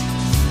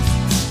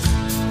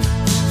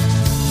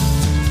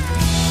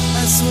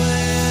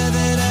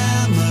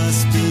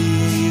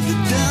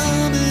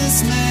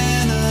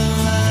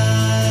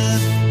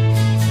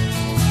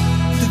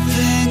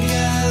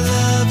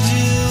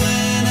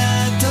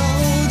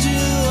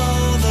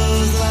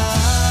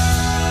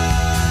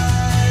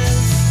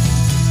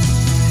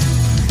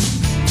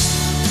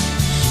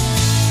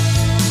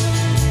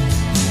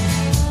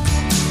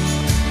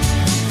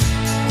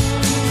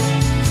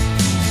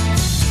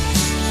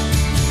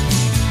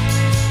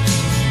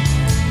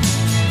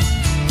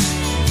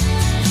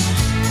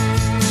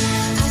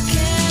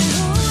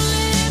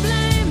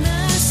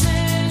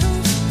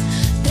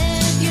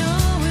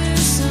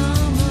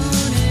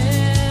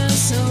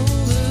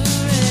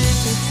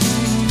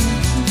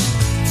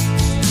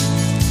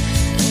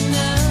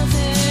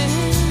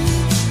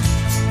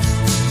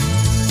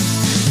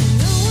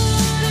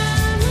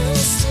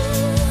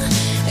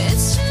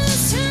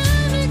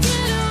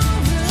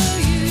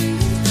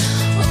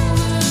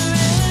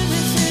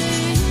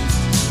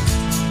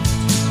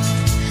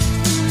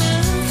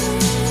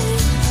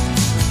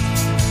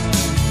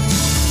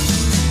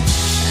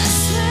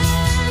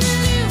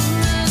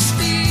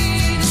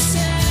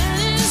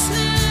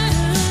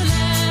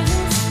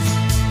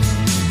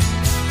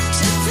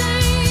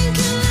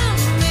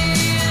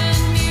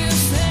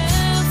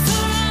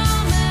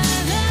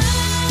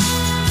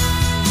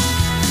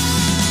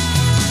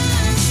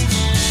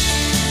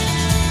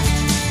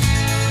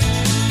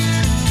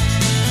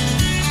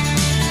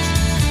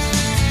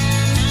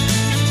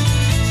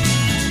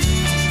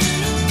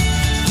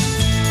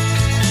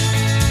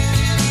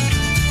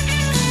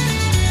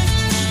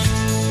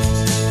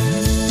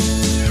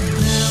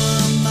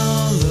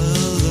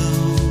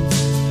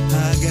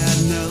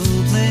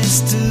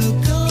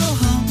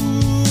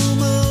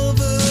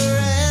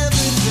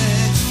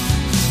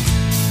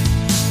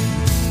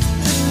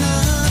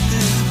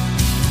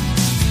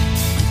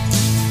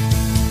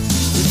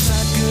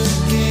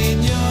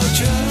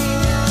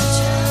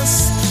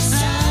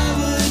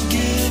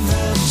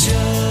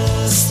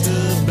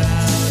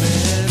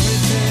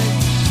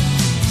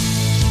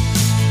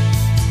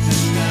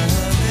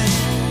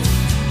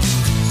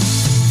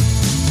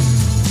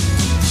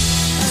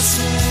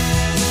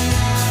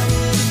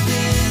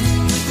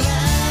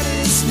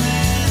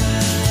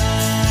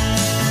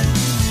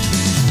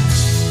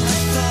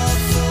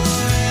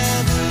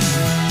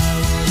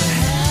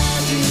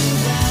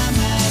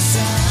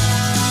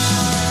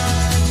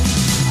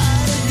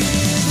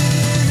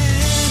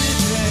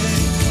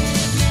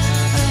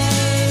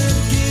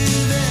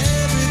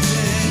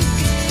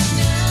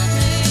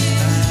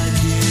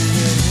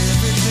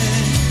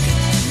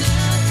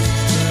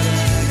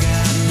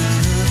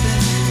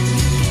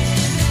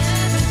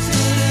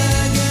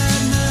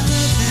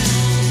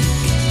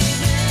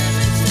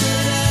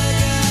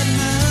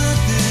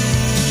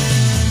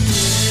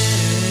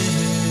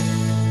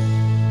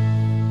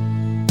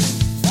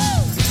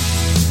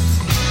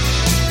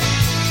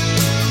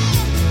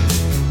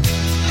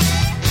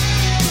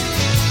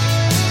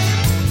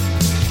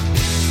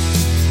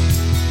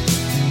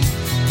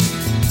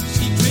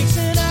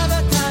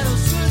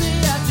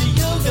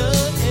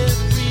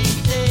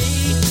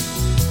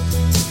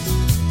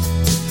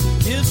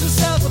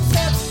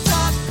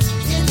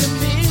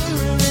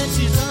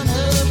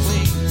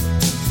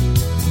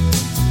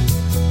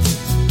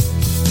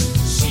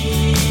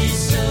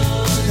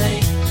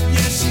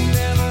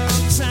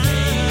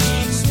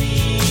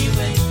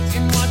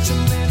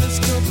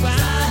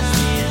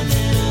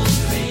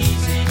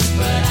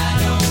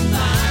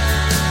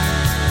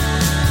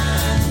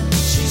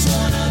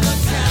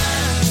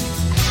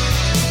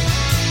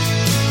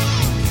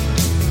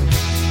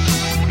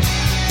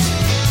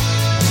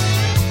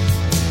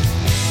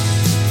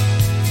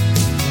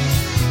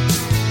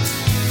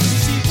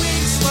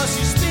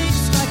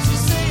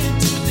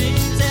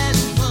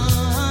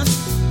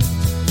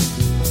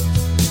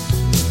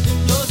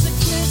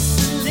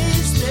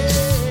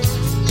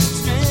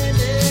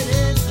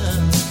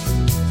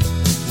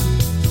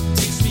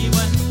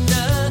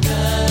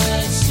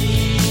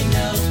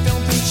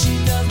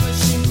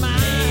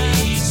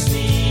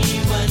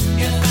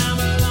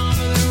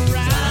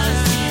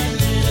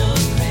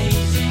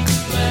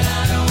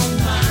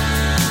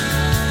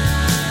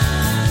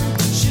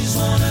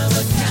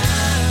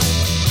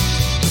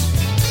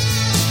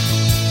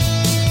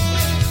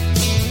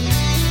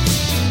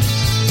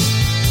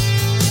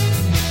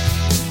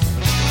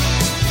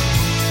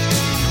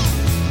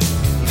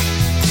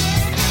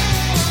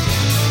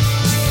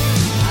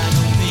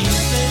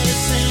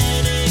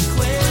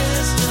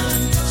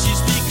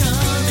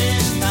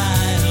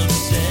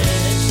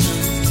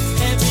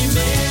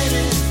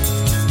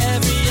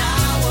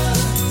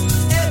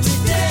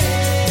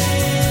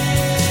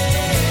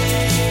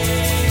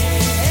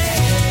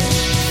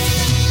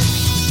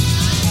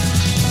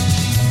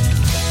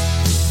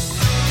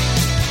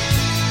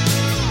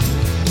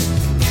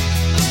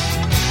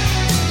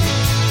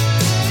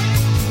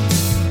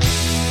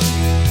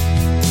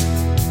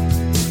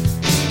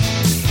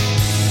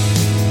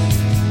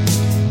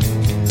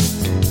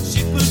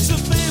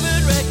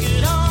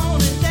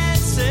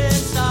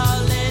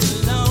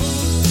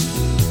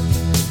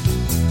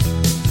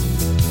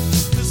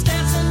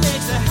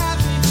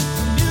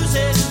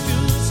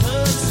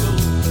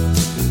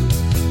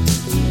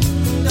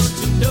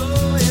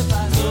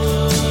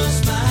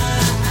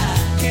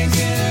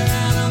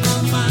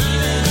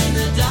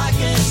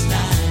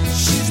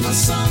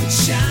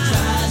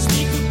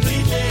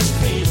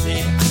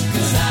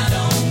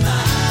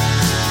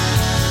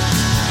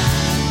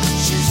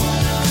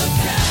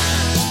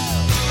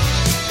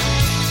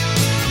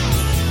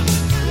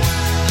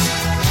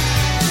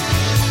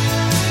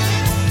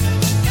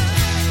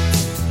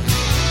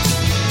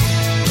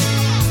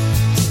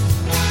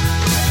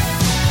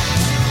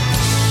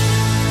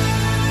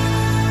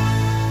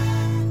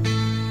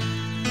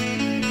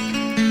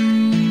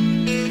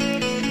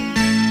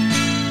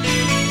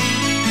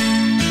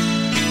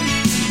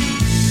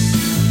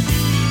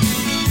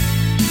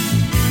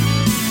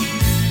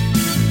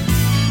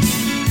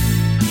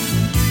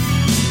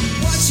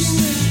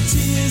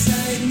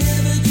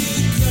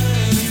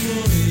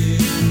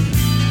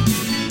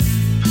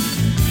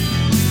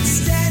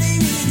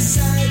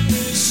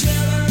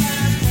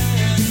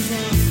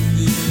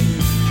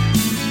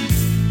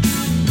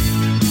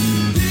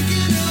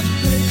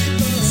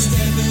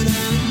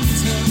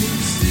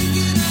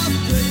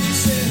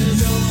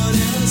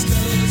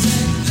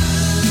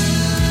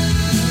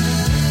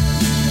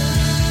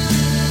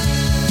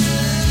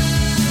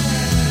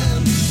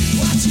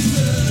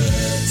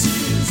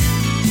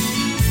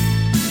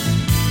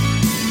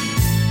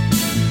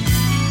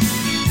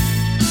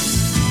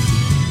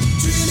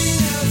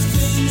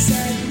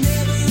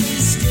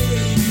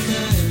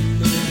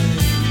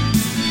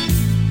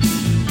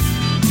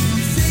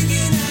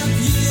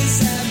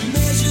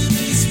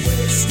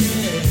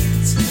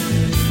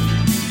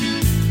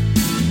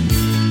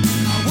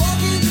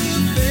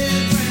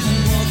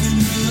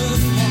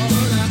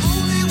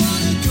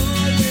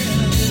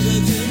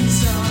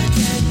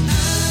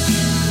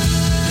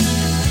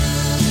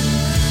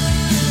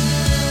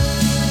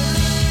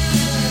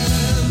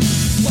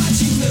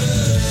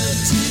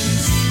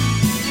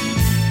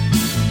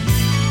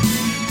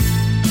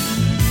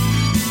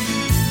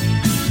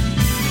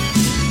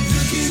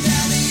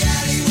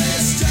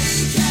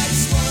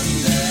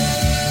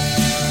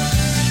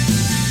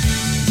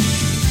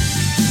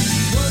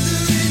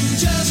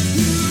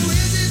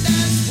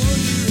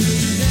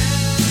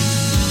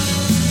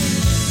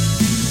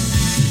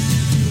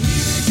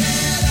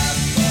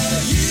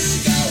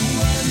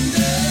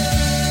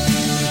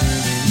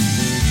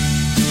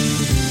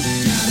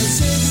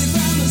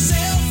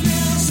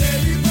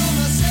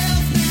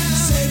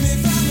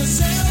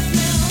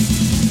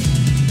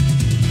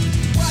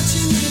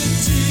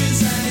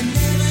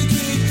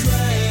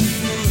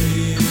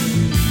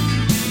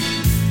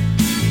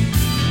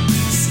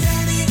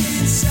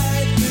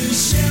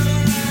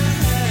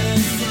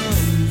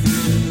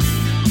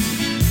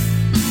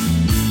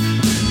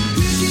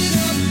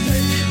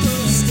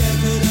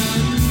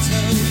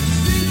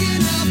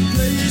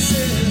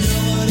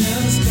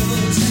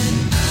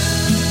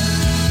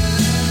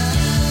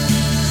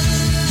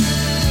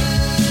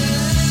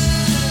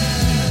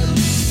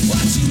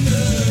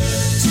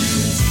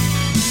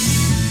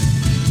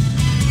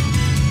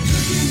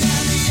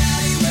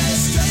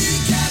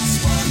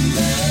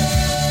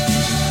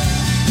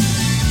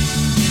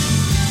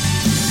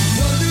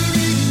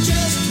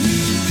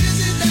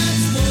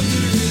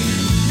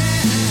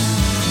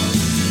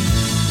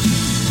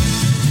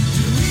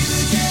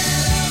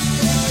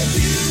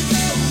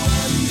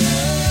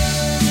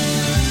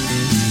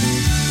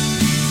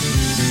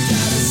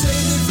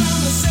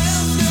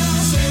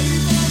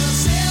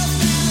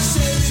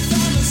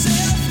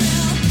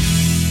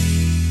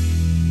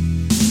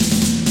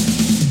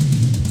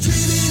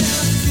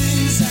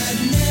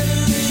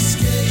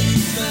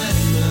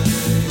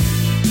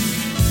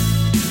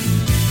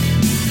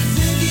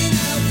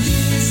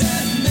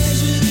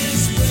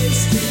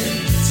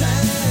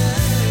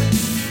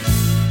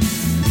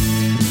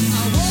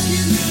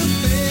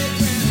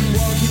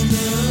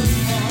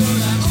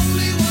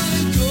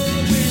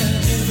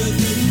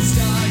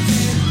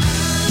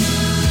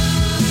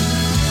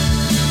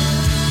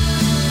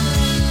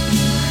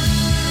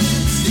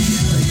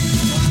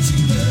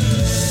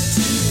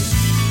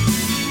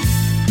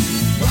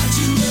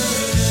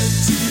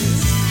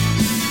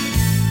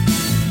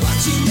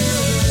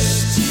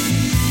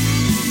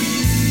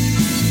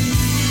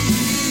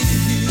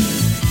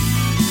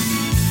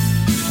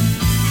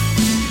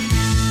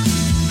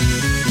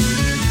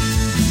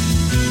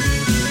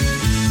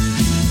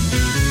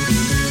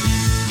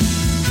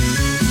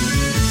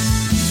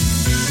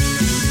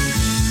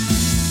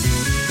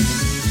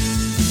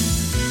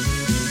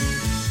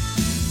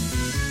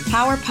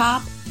 Power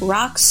pop,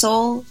 rock,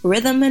 soul,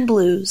 rhythm, and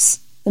blues.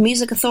 The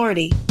Music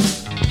Authority.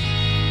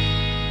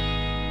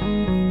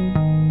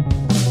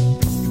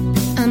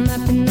 I'm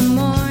up in the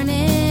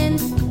morning,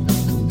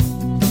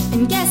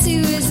 and guess who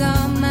is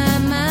on my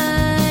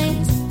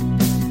mind?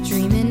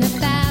 Dreaming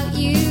about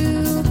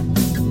you.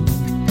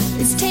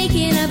 It's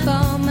taking up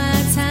all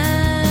my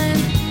time.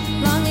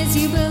 Long as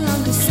you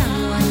belong to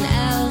someone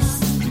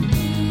else,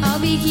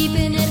 I'll be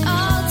keeping it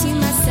all to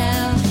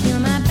myself. You're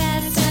my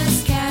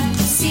best kept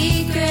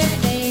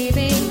secret,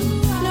 baby.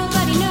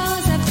 Nobody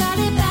knows I've got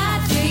it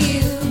bad for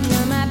you.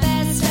 You're my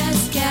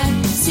best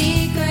kept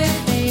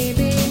secret,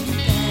 baby.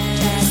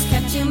 Best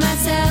kept to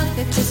myself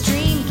if this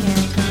dream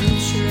can't come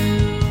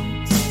true.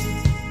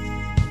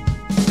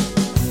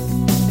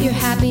 You're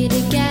happy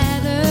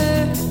together,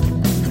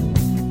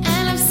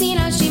 and I've seen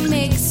how she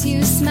makes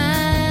you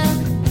smile.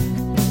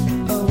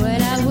 Oh,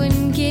 what I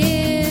wouldn't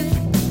give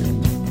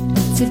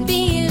to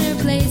be in her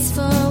place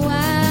for a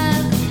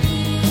while.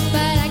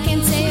 But I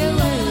can't say a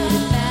word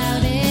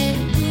about it.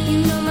 You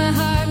know my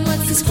heart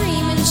wants to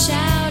scream and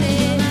shout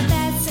it. My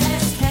best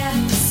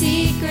kept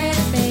secret,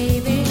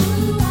 baby.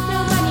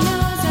 Nobody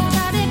knows I've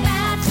got it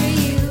bad for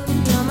you.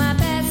 You're my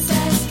best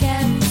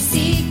kept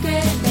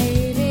secret,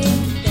 baby.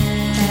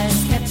 Best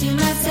kept to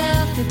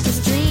myself if this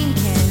dream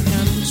can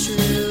come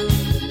true.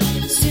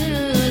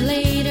 Sooner or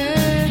later,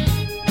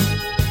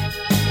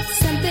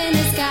 something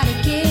has gotta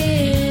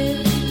give.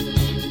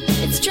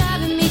 It's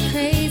driving me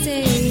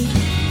crazy,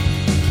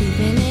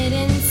 keeping it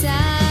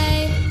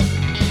inside.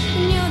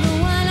 And you're the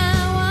one I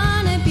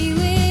wanna be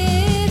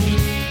with.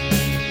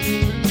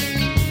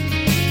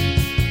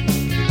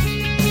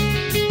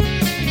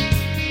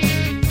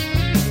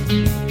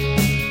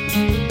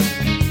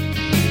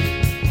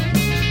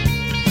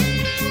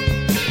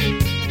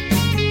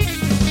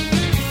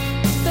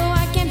 Though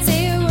I can't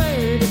say a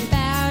word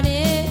about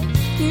it,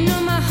 you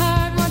know my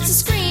heart wants to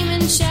scream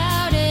and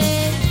shout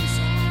it.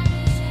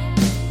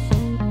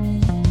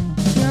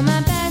 You're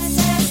my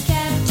best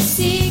kept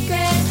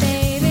secret,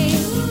 baby.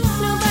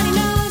 Nobody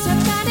knows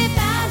I've got it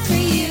bad for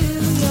you.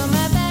 You're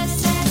my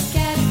best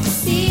kept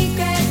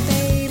secret,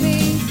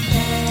 baby.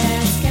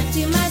 Best kept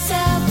to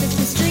myself if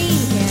this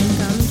dream can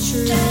come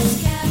true. Best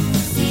kept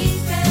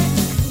secret.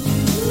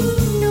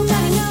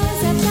 Nobody knows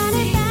I've got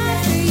it bad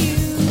for you.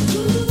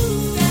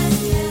 Best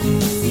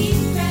kept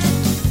secret.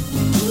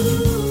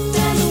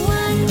 You're the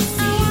one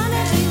I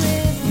wanna be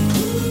with.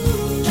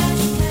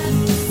 Best kept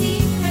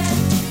secret.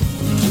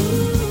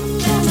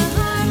 Though my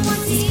heart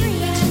wants to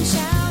scream and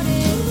shout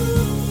it.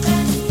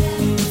 Best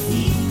kept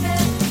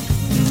secret.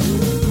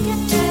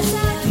 Kept to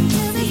myself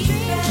until this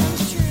dream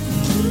comes true.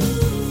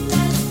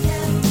 Best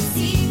kept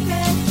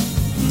secret.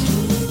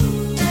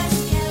 Best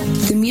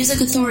kept. The Music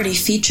Authority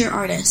feature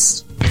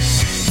artist.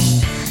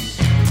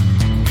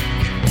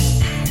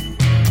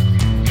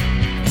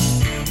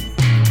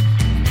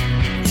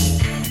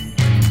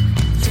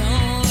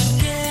 Don't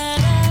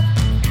get up,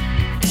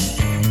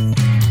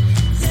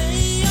 lay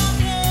your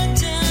head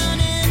down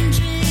and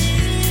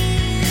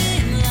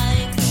dream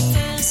like the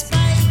first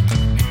bite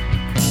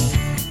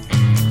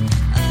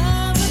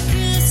of a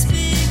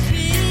Krispy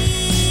Kreme.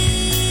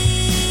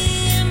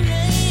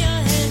 Lay your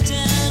head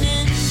down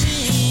and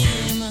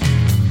dream.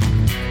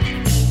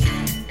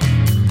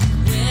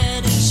 Where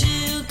did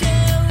you go?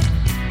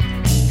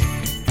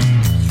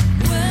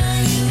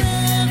 Were you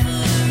ever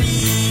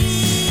real?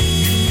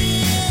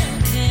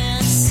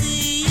 Can't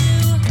see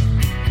you,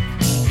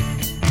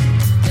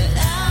 but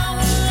I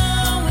will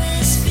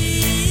always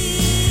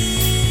feel.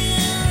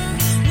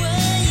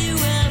 Were you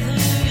ever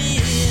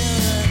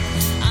real?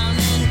 I'm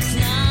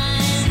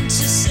inclined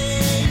to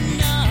say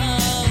no.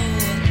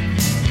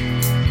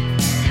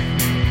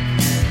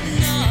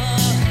 No.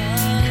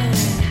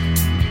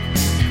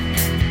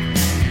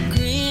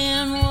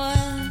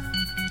 Greenwood,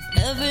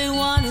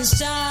 everyone is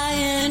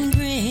dying.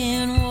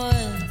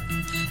 Greenwood,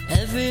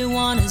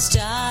 everyone is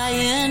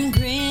dying.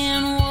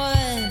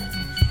 Greenwood,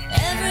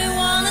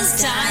 everyone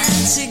is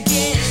dying to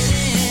get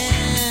in.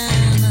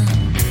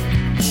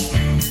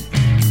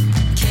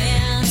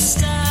 Can't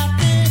stop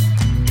it.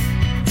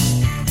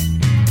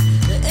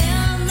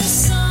 In the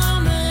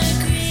summer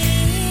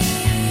green,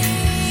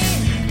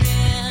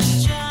 can't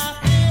drop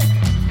it.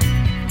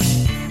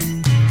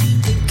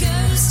 The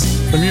ghost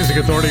in The Music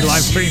Authority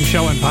live stream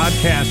show and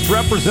podcast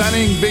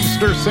representing Big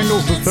Stir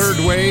Singles, the third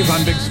wave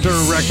on Big Stir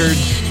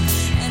Records.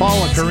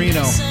 Paula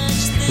Carino.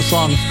 The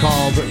song's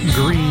called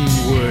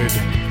Greenwood.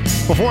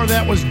 Before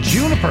that was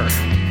Juniper.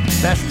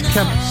 That's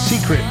kept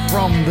secret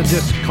from the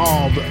disc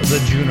called The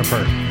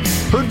Juniper.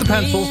 Heard the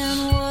Pencils,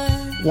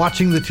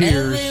 Watching the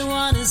Tears,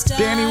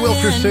 Danny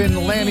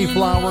Wilkerson, Lanny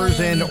Flowers,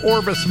 and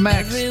Orbis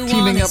Max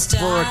teaming up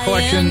for a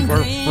collection,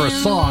 or for a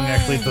song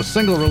actually. It's a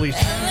single release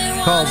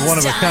called One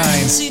of a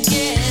Kind.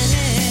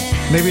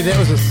 Maybe that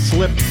was a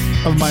slip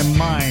of my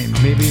mind.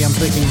 Maybe I'm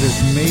thinking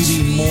there's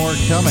maybe more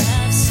coming.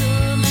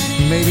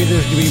 Maybe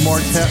there's going to be more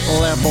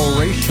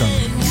collaboration.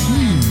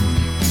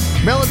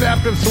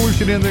 Maladaptive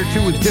Solution in there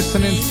too with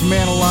Dissonance,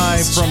 Man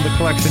Alive from the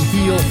collection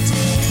Heal.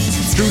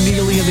 Drew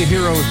Neely and the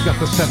Heroes got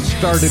the set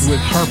started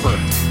with Harper.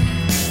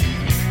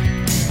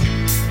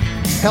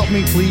 Help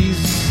me,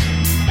 please.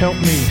 Help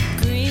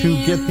me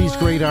to get these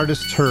great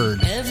artists heard.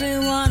 Apple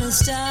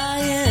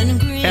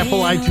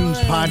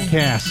iTunes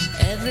Podcast,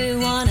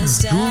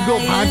 Google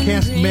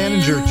Podcast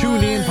Manager,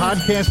 TuneIn,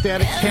 Podcast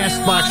Addict,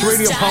 CastBox,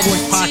 Radio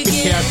Public, Pocket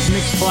Cast,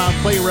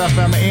 Mixcloud, Player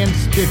FM, and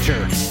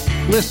Stitcher.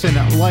 Listen,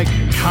 like,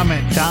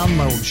 comment,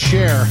 download,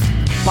 share,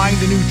 find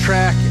a new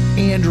track,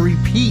 and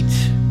repeat.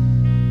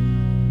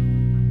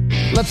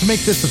 Let's make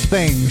this a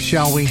thing,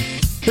 shall we?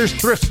 Here's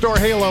Thrift Store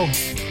Halo.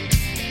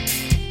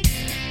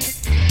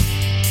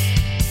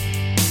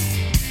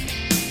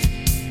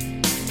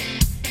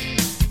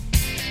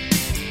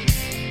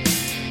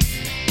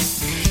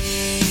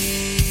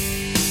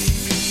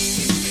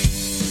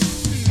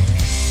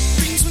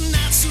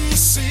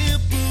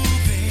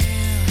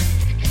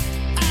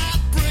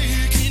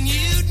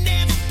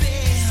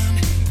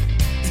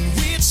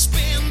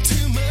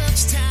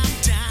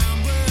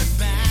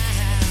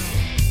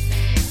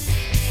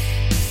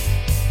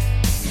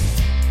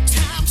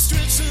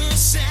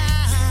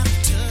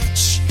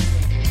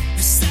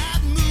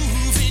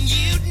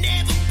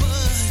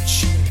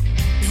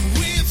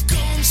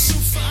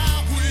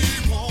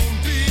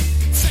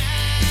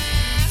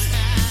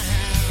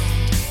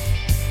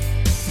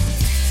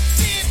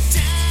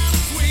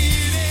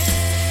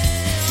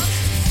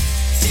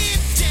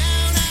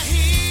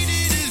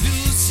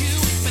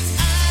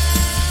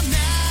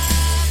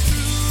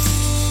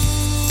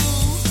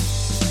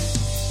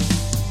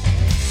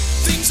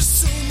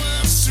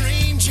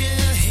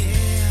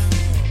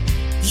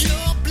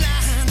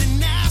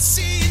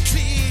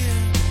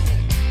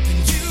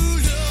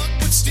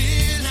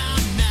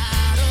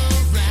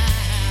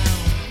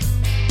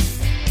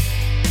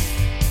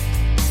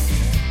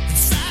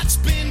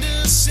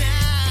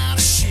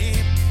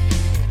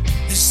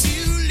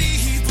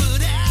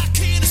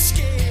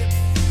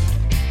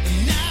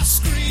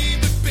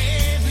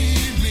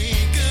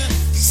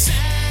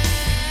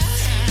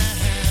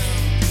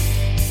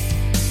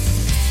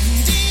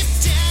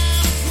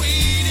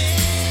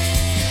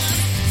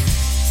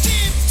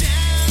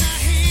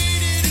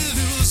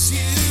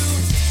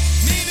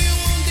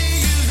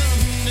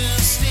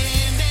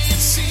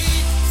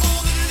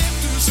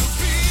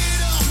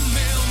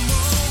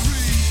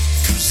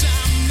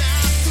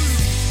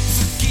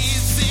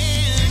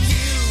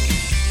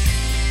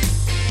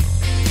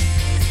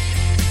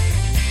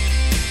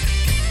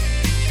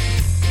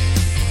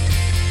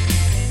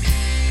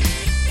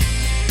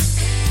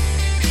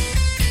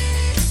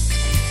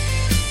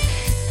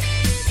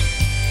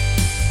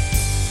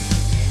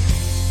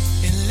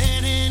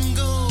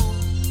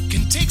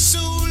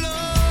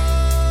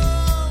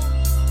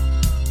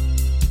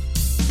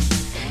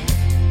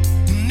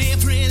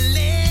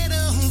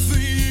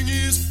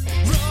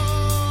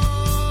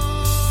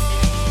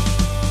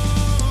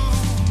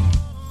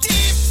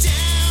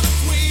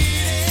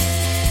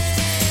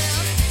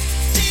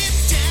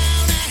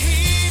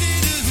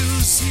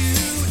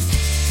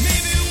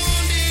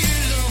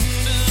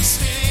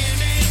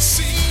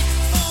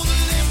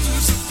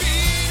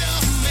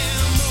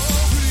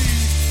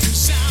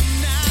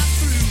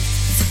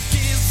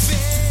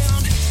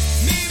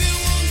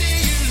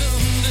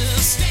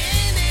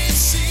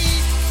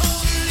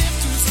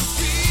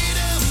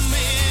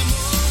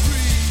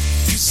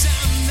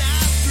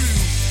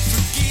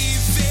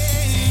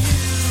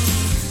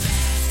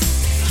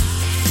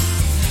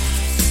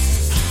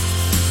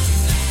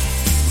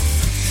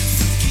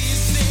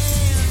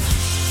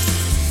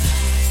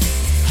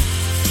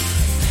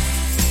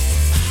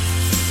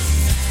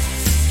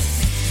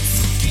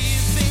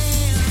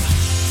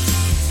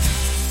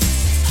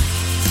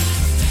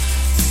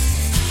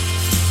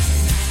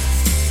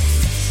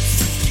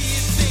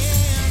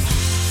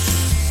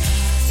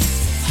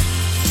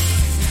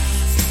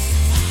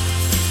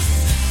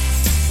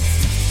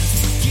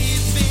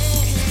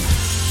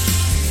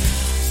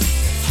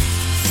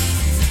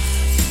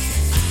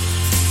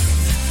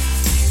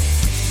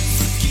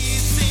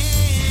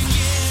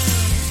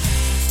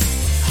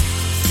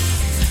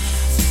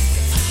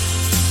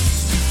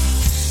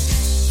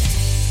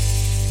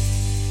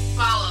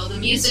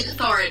 Music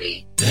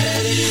Authority.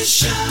 Let it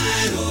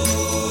shine,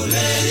 oh,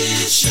 let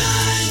it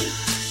shine.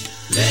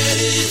 Let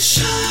it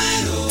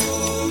shine,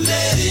 oh,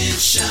 let it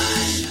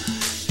shine.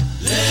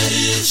 Let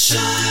it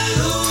shine,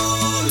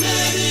 oh,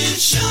 let it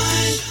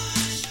shine.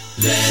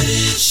 Let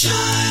it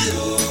shine,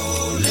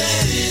 oh,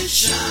 let it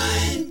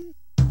shine.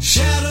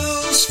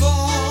 Shadows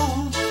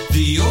fall,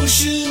 the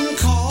ocean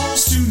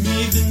calls to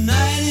me, the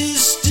night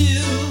is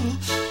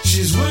still.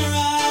 She's where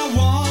I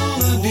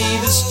wanna be,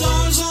 the star.